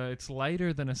 It's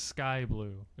lighter than a sky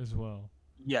blue as well.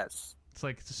 Yes. It's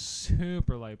like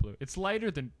super light blue. It's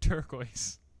lighter than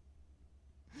turquoise.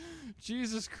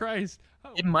 Jesus Christ.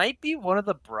 It might be one of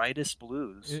the brightest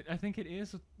blues. I think it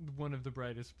is one of the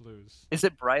brightest blues. Is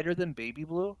it brighter than baby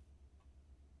blue?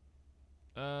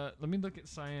 Let me look at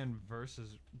cyan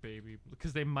versus baby,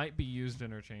 because they might be used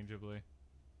interchangeably.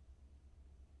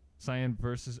 Cyan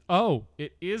versus... Oh,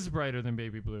 it is brighter than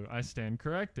baby blue. I stand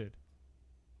corrected.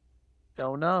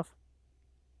 Fair enough.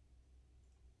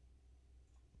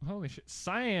 Holy shit.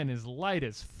 Cyan is light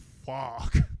as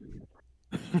fuck.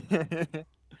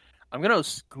 I'm going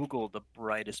to Google the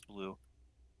brightest blue.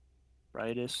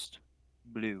 Brightest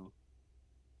blue.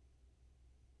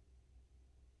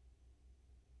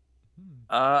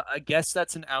 I guess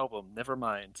that's an album. Never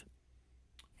mind.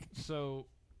 So,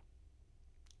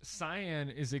 cyan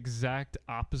is exact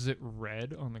opposite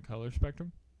red on the color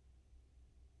spectrum.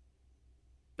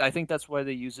 I think that's why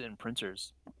they use it in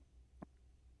printers.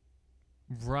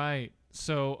 Right.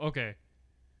 So, okay.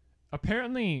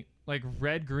 Apparently, like,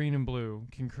 red, green, and blue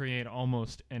can create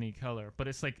almost any color, but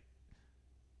it's like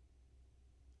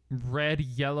red,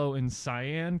 yellow, and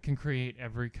cyan can create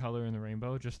every color in the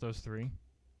rainbow, just those three.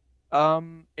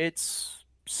 It's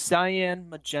cyan,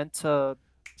 magenta,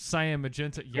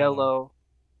 magenta, yellow.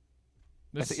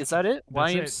 Is that it?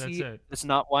 That's YMCA. That's it. It's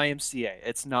not YMCA.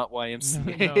 It's not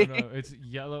YMCA. No. It's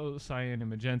yellow, cyan, and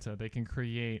magenta. They can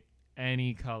create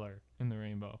any color in the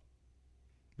rainbow.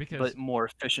 But more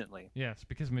efficiently. Yes,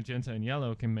 because magenta and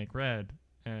yellow can make red,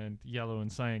 and yellow and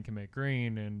cyan can make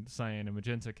green, and cyan and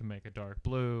magenta can make a dark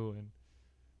blue, and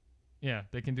yeah,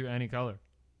 they can do any color.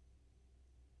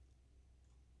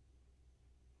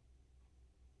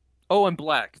 Oh, and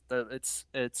black.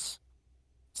 It's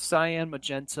cyan,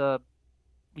 magenta,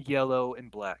 yellow,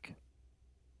 and black.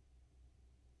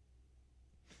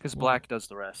 Because black does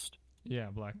the rest. Yeah,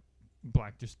 black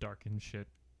just darkens shit.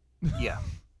 Yeah.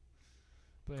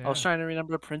 But yeah. I was trying to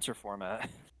remember the printer format.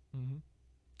 Mm-hmm.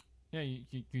 Yeah,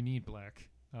 you need black,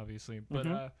 obviously. But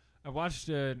I watched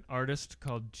an artist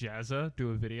called Jazza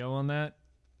do a video on that,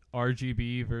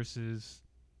 RGB versus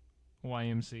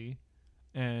YMC,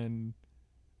 and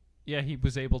yeah, he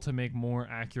was able to make more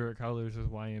accurate colors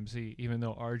with YMC, even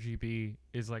though RGB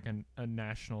is like a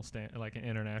national like an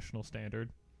international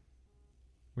standard,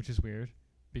 which is weird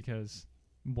because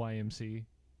YMC.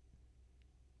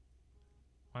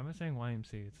 Why am I saying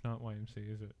YMC? It's not YMC,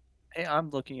 is it? Hey, I'm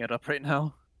looking it up right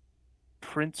now.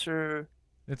 Printer.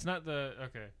 It's not the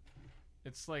okay.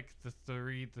 It's like the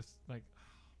like.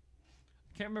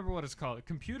 I can't remember what it's called.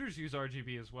 Computers use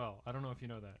RGB as well. I don't know if you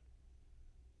know that.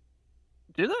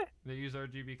 Do they? They use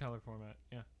RGB color format.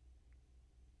 Yeah.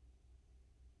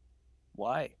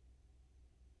 Why?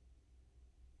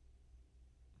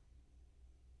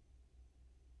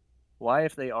 Why,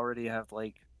 if they already have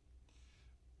like?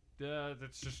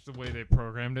 That's just the way they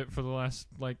programmed it for the last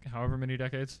like however many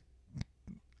decades.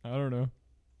 I don't know.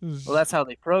 Well, that's how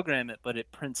they program it, but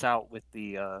it prints out with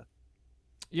the.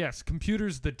 Yes,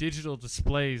 computers, the digital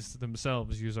displays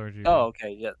themselves use RGB. Oh,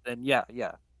 okay, yeah, then yeah.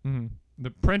 Mm-hmm.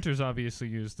 The printers obviously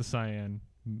use the cyan,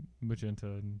 magenta,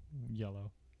 and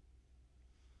yellow.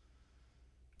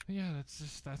 Yeah, that's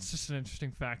just an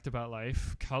interesting fact about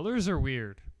life. Colors are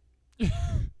weird.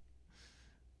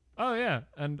 Oh yeah,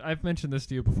 and I've mentioned this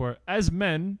to you before. As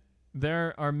men,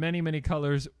 there are many, many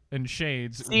colors and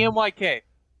shades. CMYK.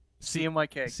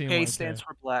 CMYK. CMYK. K stands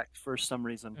for black for some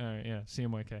reason. All right, yeah,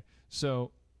 CMYK.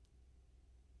 So,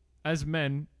 as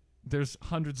men, there's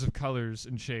hundreds of colors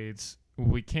and shades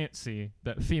we can't see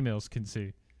that females can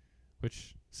see,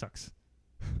 which sucks.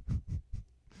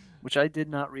 Which I did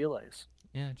not realize.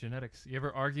 Yeah, genetics. You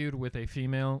ever argued with a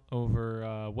female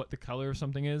over what the color of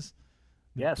something is?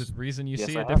 Yes. The reason you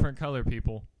see I a different color,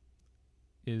 people,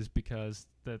 is because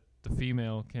that the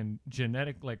female can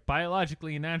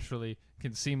biologically, naturally,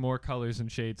 can see more colors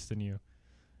and shades than you.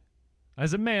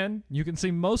 As a man, you can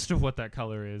see most of what that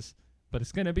color is, but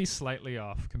it's going to be slightly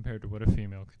off compared to what a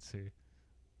female could see.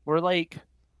 We're like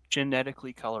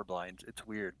genetically colorblind. It's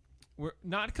weird. We're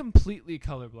not completely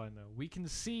colorblind though. We can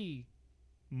see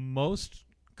most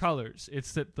colors.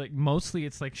 It's that like mostly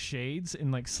it's like shades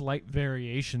and like slight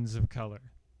variations of color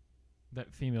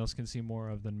that females can see more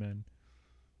of than men.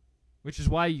 Which is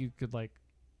why you could like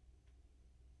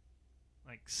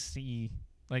see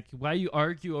like why you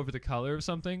argue over the color of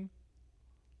something.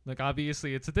 Like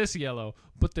obviously it's this yellow,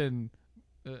 but then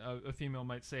a female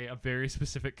might say a very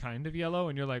specific kind of yellow,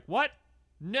 and you're like, "What?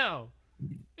 No,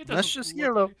 that's just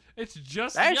yellow. It's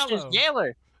just that's yellow. Just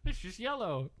yellow. It's just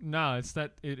yellow." No, it's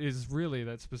that. It is really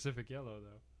that specific yellow,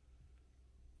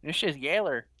 though. It's just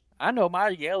yeller. I know my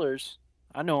yellers.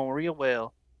 I know them real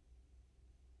well.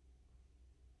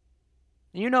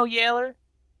 You know Yeller?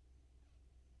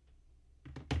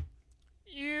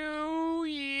 You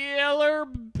yeller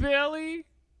belly.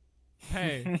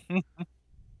 Hey,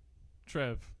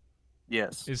 Trev,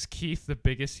 Yes. is Keith the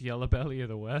biggest yellow belly of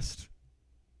the West?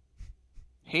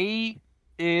 He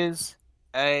is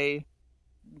a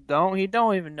he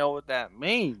don't even know what that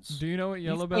means. Do you know what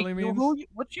yellow He's belly like, means?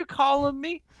 what you calling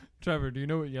me? Trevor, do you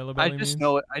know what yellow I belly just means?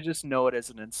 know it. I just know it as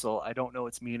an insult. I don't know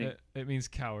its meaning. It means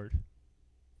coward.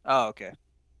 Oh, okay.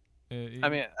 I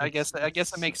mean, I It's-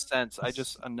 guess it makes sense. I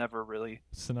never really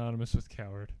synonymous with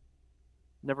coward.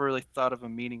 thought of a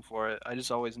meaning for it. I just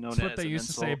always known That's it what as they an used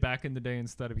to insult. say back in the day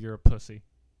instead of you're a pussy.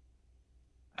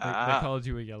 They Ah, called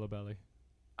you a yellow belly.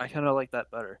 I kind of like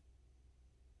that better.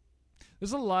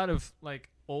 There's a lot of like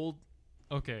old.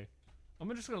 Okay,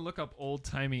 I'm just gonna look up old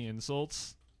timey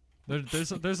insults.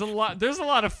 There's a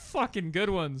lot of fucking good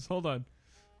ones. Hold on.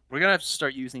 We're gonna have to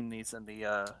start using these in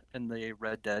the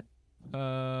Red Dead.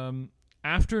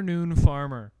 Afternoon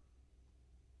farmer.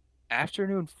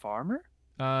 Afternoon farmer?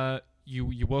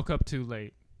 You woke up too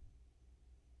late.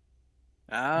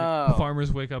 Oh.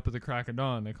 Farmers wake up at the crack of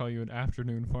dawn. They call you an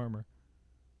afternoon farmer.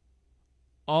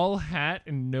 All hat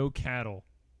and no cattle.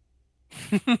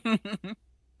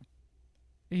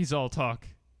 He's all talk.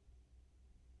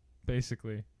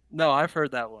 Basically. No, I've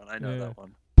heard that one. I know Yeah. that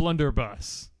one.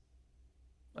 Blunderbuss.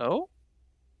 Oh?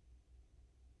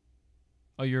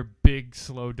 Oh, you're a big,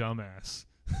 slow dumbass.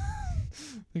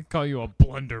 They call you a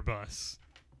blunderbuss.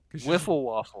 'Cause you're- Wiffle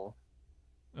waffle.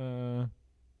 Interesting.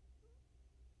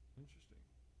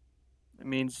 It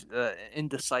means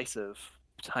indecisive,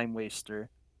 time waster.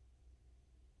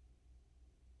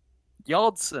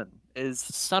 Yaldson is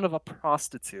son of a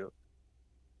prostitute.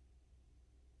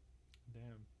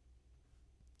 Damn.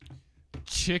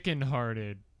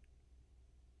 Chicken-hearted.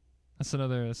 That's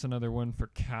another one for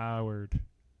coward.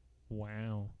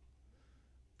 Wow.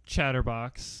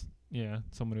 Chatterbox. Yeah,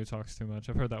 someone who talks too much.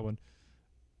 I've heard that one.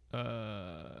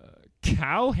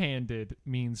 Cow-handed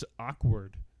means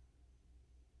awkward.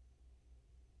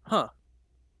 Huh.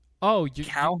 Oh,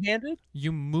 Cow-handed?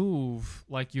 you move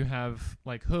like you have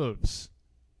like hooves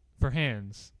for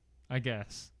hands, I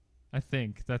guess. I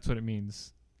think that's what it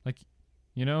means. Like,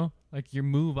 like you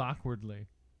move awkwardly.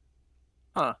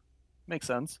 Huh. Makes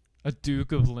sense. A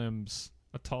duke of limbs,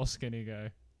 a tall, skinny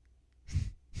guy.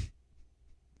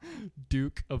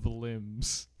 Duke of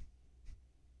limbs.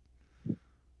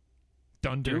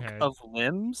 Dunderhead. Duke of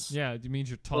limbs? Yeah, it means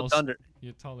you're Well, tall. Dunder.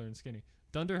 You're taller and skinny.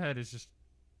 Dunderhead is just.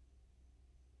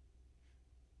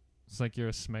 It's like you're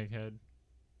a smeghead.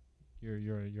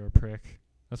 You're a prick.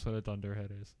 That's what a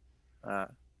dunderhead is.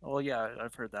 Well, yeah,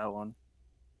 I've heard that one.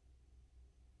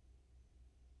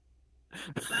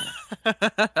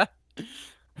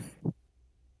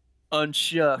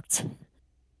 Unshucked.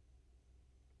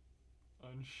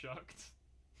 Unshucked.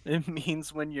 It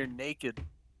means when you're naked.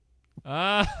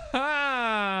 Ah!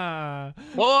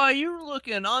 Boy, you're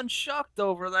looking unshucked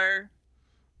over there.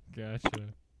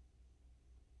 Gotcha.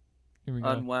 Here we go.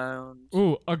 Unwound.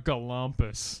 Ooh, a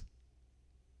galampus.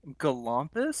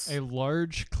 Galampus? A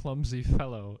large, clumsy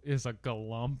fellow is a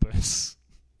galampus.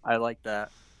 I like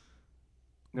that.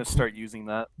 I'm gonna start using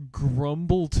that.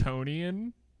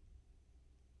 Grumbletonian?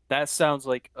 That sounds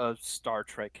like a Star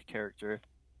Trek character.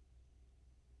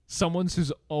 Someone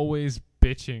who's always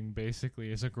bitching,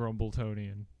 basically, is a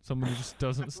Grumbletonian. Someone who just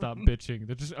doesn't stop bitching.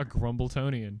 They're just a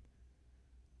Grumbletonian.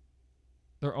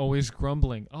 They're always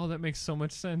grumbling. Oh, that makes so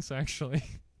much sense, actually.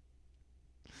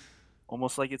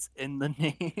 Almost like it's in the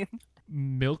name.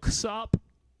 Milksop?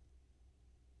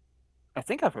 I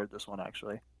think I've heard this one,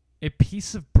 actually. A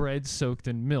piece of bread soaked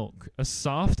in milk. A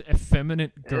soft,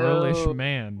 effeminate, girlish Ew.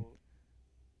 man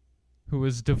who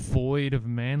is devoid of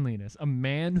manliness. A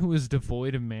man who is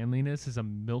devoid of manliness is a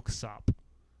milksop.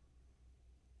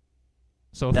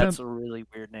 So That's a really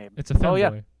weird name. it's a femboy. Oh,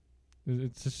 yeah.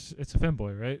 It's a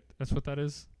femboy, right? That's what that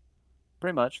is?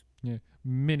 Pretty much. Yeah.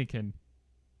 Minikin.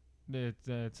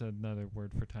 That's another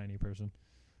word for tiny person.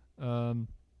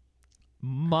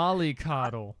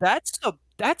 Mollycoddle. That's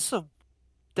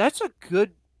a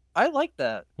good. I like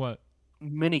that. What?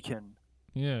 Minikin.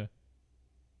 Yeah.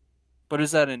 But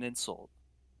is that an insult?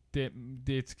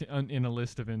 It's in a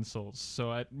list of insults.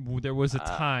 So there was a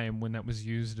Ah. time when that was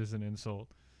used as an insult.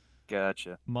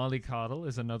 Gotcha. Mollycoddle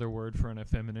is another word for an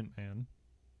effeminate man.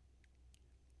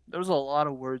 There was a lot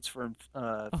of words for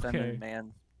Okay.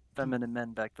 feminine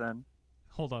men back then.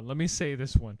 Hold on, let me say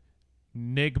this one.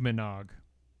 Nigmanog.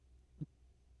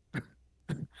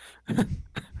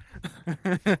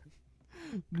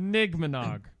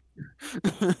 Nigmanog.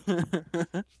 Just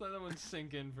let that one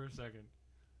sink in for a second.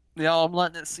 Yeah, I'm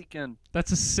letting it sink in.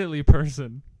 That's a silly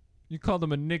person. You called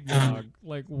him a Nignog.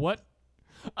 Like, what?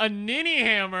 A ninny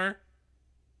hammer?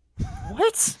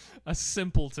 What? A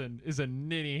simpleton is a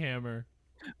ninny hammer.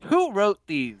 Who wrote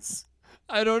these?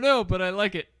 I don't know, but I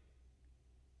like it.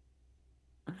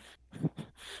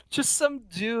 Just some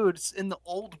dudes in the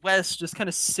Old West just kind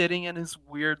of sitting in his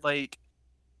weird, like,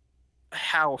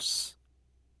 house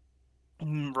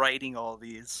writing all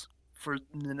these for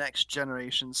the next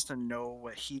generations to know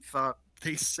what he thought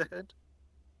they said.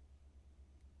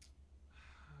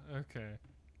 Okay.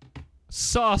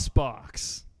 Sauce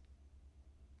box.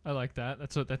 I like that.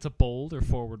 That's a bold or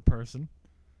forward person.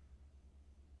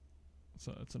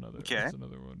 So that's another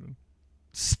one.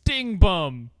 Sting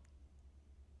bum.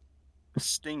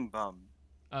 Sting bum.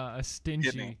 A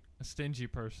stingy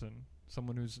person.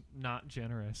 Someone who's not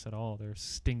generous at all. They're a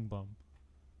sting bum.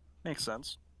 Makes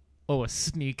sense. Oh, a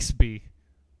sneaksby.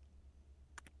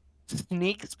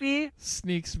 Sneaksby?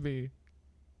 Sneaksby.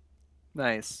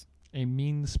 Nice. A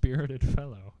mean-spirited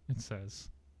fellow, it says.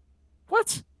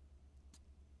 What?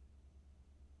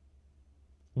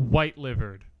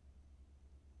 White-livered.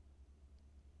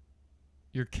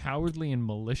 You're cowardly and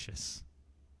malicious,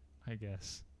 I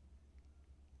guess.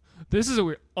 This is a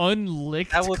weird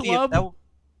unlicked club.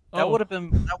 That would have been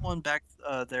that one back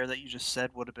there that you just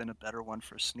said would have been a better one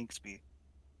for Sneaksby.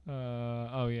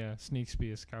 Oh yeah,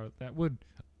 Sneaksby is coward. That would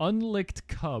unlicked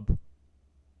cub.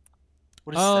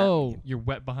 What does that mean? You're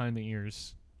wet behind the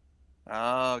ears.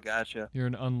 Oh, gotcha. You're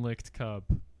an unlicked cub,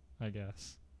 I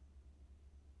guess.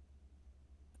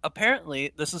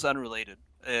 Apparently, this is unrelated,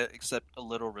 except a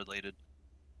little related.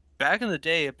 Back in the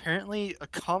day, apparently a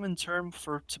common term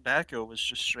for tobacco was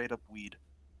just straight up weed.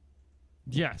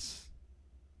 Yes.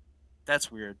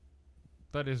 That's weird.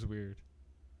 That is weird.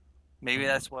 Maybe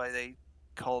that's why they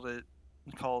called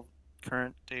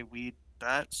current day weed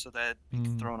that, so that it'd be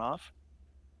thrown off?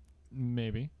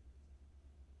 Maybe.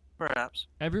 Perhaps.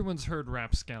 Everyone's heard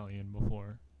rapscallion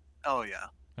before. Oh, yeah.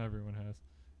 Everyone has.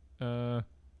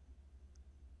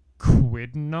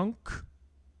 Quidnunk?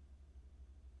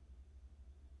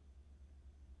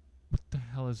 What the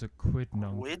hell is a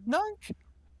quidnunk? Quidnunk?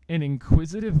 An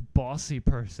inquisitive, bossy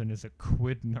person is a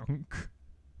quidnunk.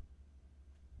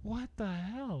 What the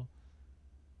hell?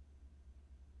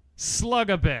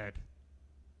 Slug-a-bed.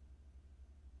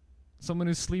 Someone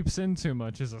who sleeps in too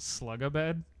much is a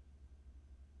slug-a-bed?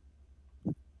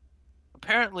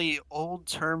 Apparently, old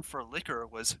term for liquor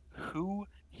was who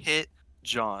hit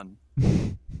John.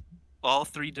 All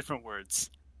three different words.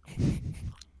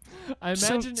 I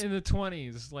imagine in the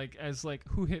 20s, like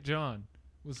who hit John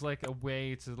was like a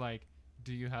way to like,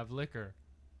 do you have liquor,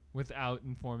 without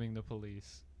informing the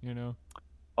police, you know?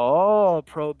 Oh,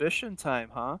 Prohibition time,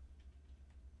 huh?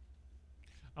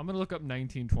 I'm gonna look up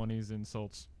 1920s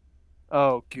insults.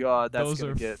 Oh God, that's Those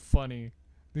gonna are get funny.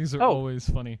 These are always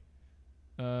funny.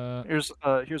 Here's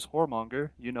whoremonger.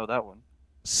 You know that one.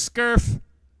 Scurf.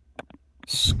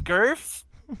 Scurf?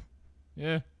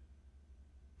 Yeah.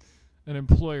 An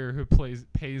employer who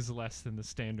pays less than the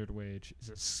standard wage is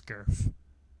a scurf.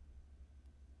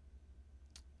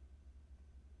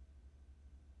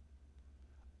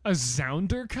 A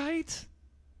Zounderkite?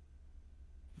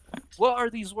 What are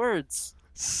these words?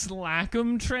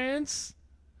 Slackum trance?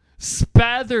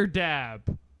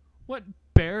 Spatherdab. What,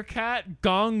 Bearcat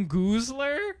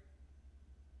Gongoozler?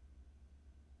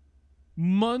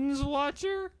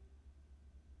 Munswatcher?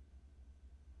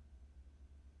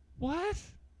 What?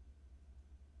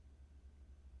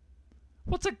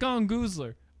 What's a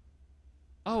gongoozler?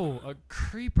 Oh, a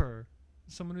creeper.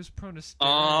 Someone who's prone to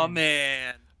staring. Oh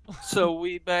man. So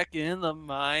we back in the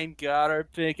mine, got our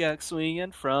pickaxe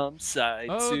swinging from side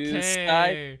to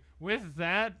side. With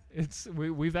that,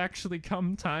 we've actually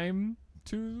come time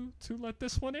to let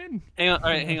this one in. Hang on, all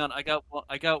right, hang on. I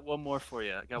got one more for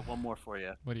you.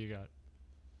 What do you got?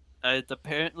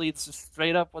 Apparently, it's just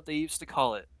straight up what they used to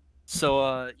call it.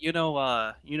 So,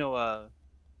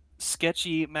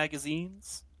 sketchy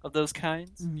magazines of those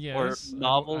kinds, yes, or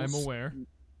novels. I'm aware.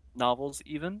 Novels,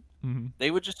 even. Mm-hmm. They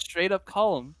would just straight up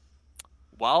call them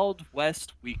Wild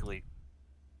West Weekly.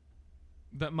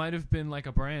 That might have been like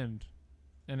a brand,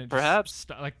 and it perhaps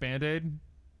like Band-Aid.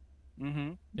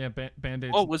 Mm-hmm. Yeah,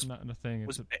 Band-Aid's not a thing.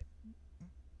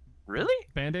 Really?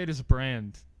 Band-Aid is a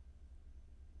brand.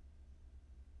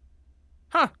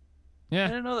 Huh. Yeah. I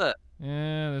didn't know that.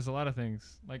 Yeah, there's a lot of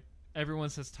things. Like, everyone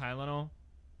says Tylenol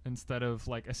instead of,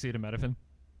 like, acetaminophen.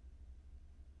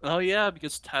 Oh, yeah,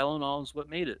 because Tylenol is what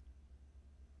made it.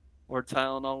 Or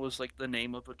Tylenol was, like, the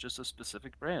name of just a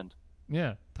specific brand.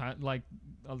 Yeah,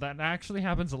 that actually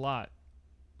happens a lot.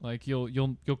 Like,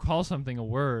 you'll call something a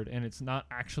word, and it's not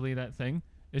actually that thing,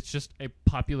 It's just a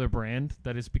popular brand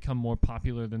that has become more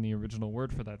popular than the original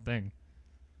word for that thing.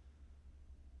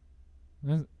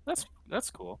 That's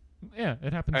cool. Yeah,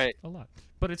 it happens All right. a lot.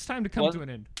 But it's time to come to an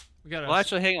end. We got Well,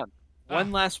 actually, hang on.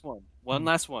 One last one. Hmm.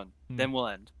 Last one. Hmm. Then we'll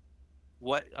end.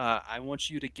 What? I want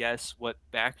you to guess what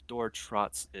backdoor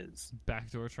trots is.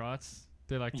 Backdoor trots.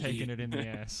 They like taking it in the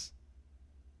ass.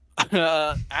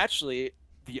 Actually,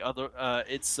 the other.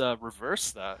 It's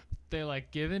reverse that. They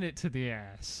like giving it to the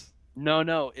ass.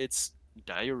 No, it's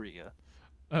diarrhea.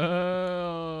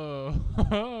 Oh,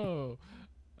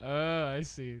 I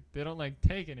see. They don't like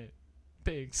taking it.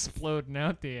 They exploding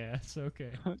out the ass.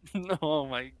 Okay. Oh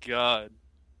my god.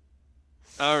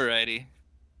 Alrighty.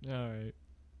 All right. You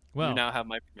Well. now have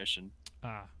my permission.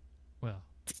 Well.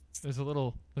 There's a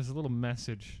little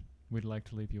message we'd like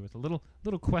to leave you with. A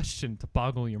little question to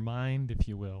boggle your mind, if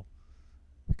you will.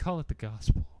 We call it the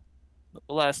gospel.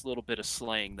 The last little bit of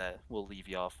slang that we'll leave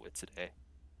you off with today.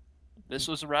 This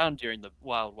was around during the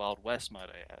Wild Wild West, might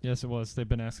I add. Yes, it was. They've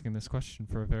been asking this question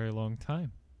for a very long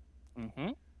time. Mm-hmm.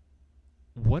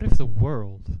 What if the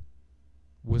world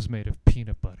was made of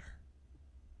peanut butter?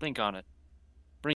 Think on it.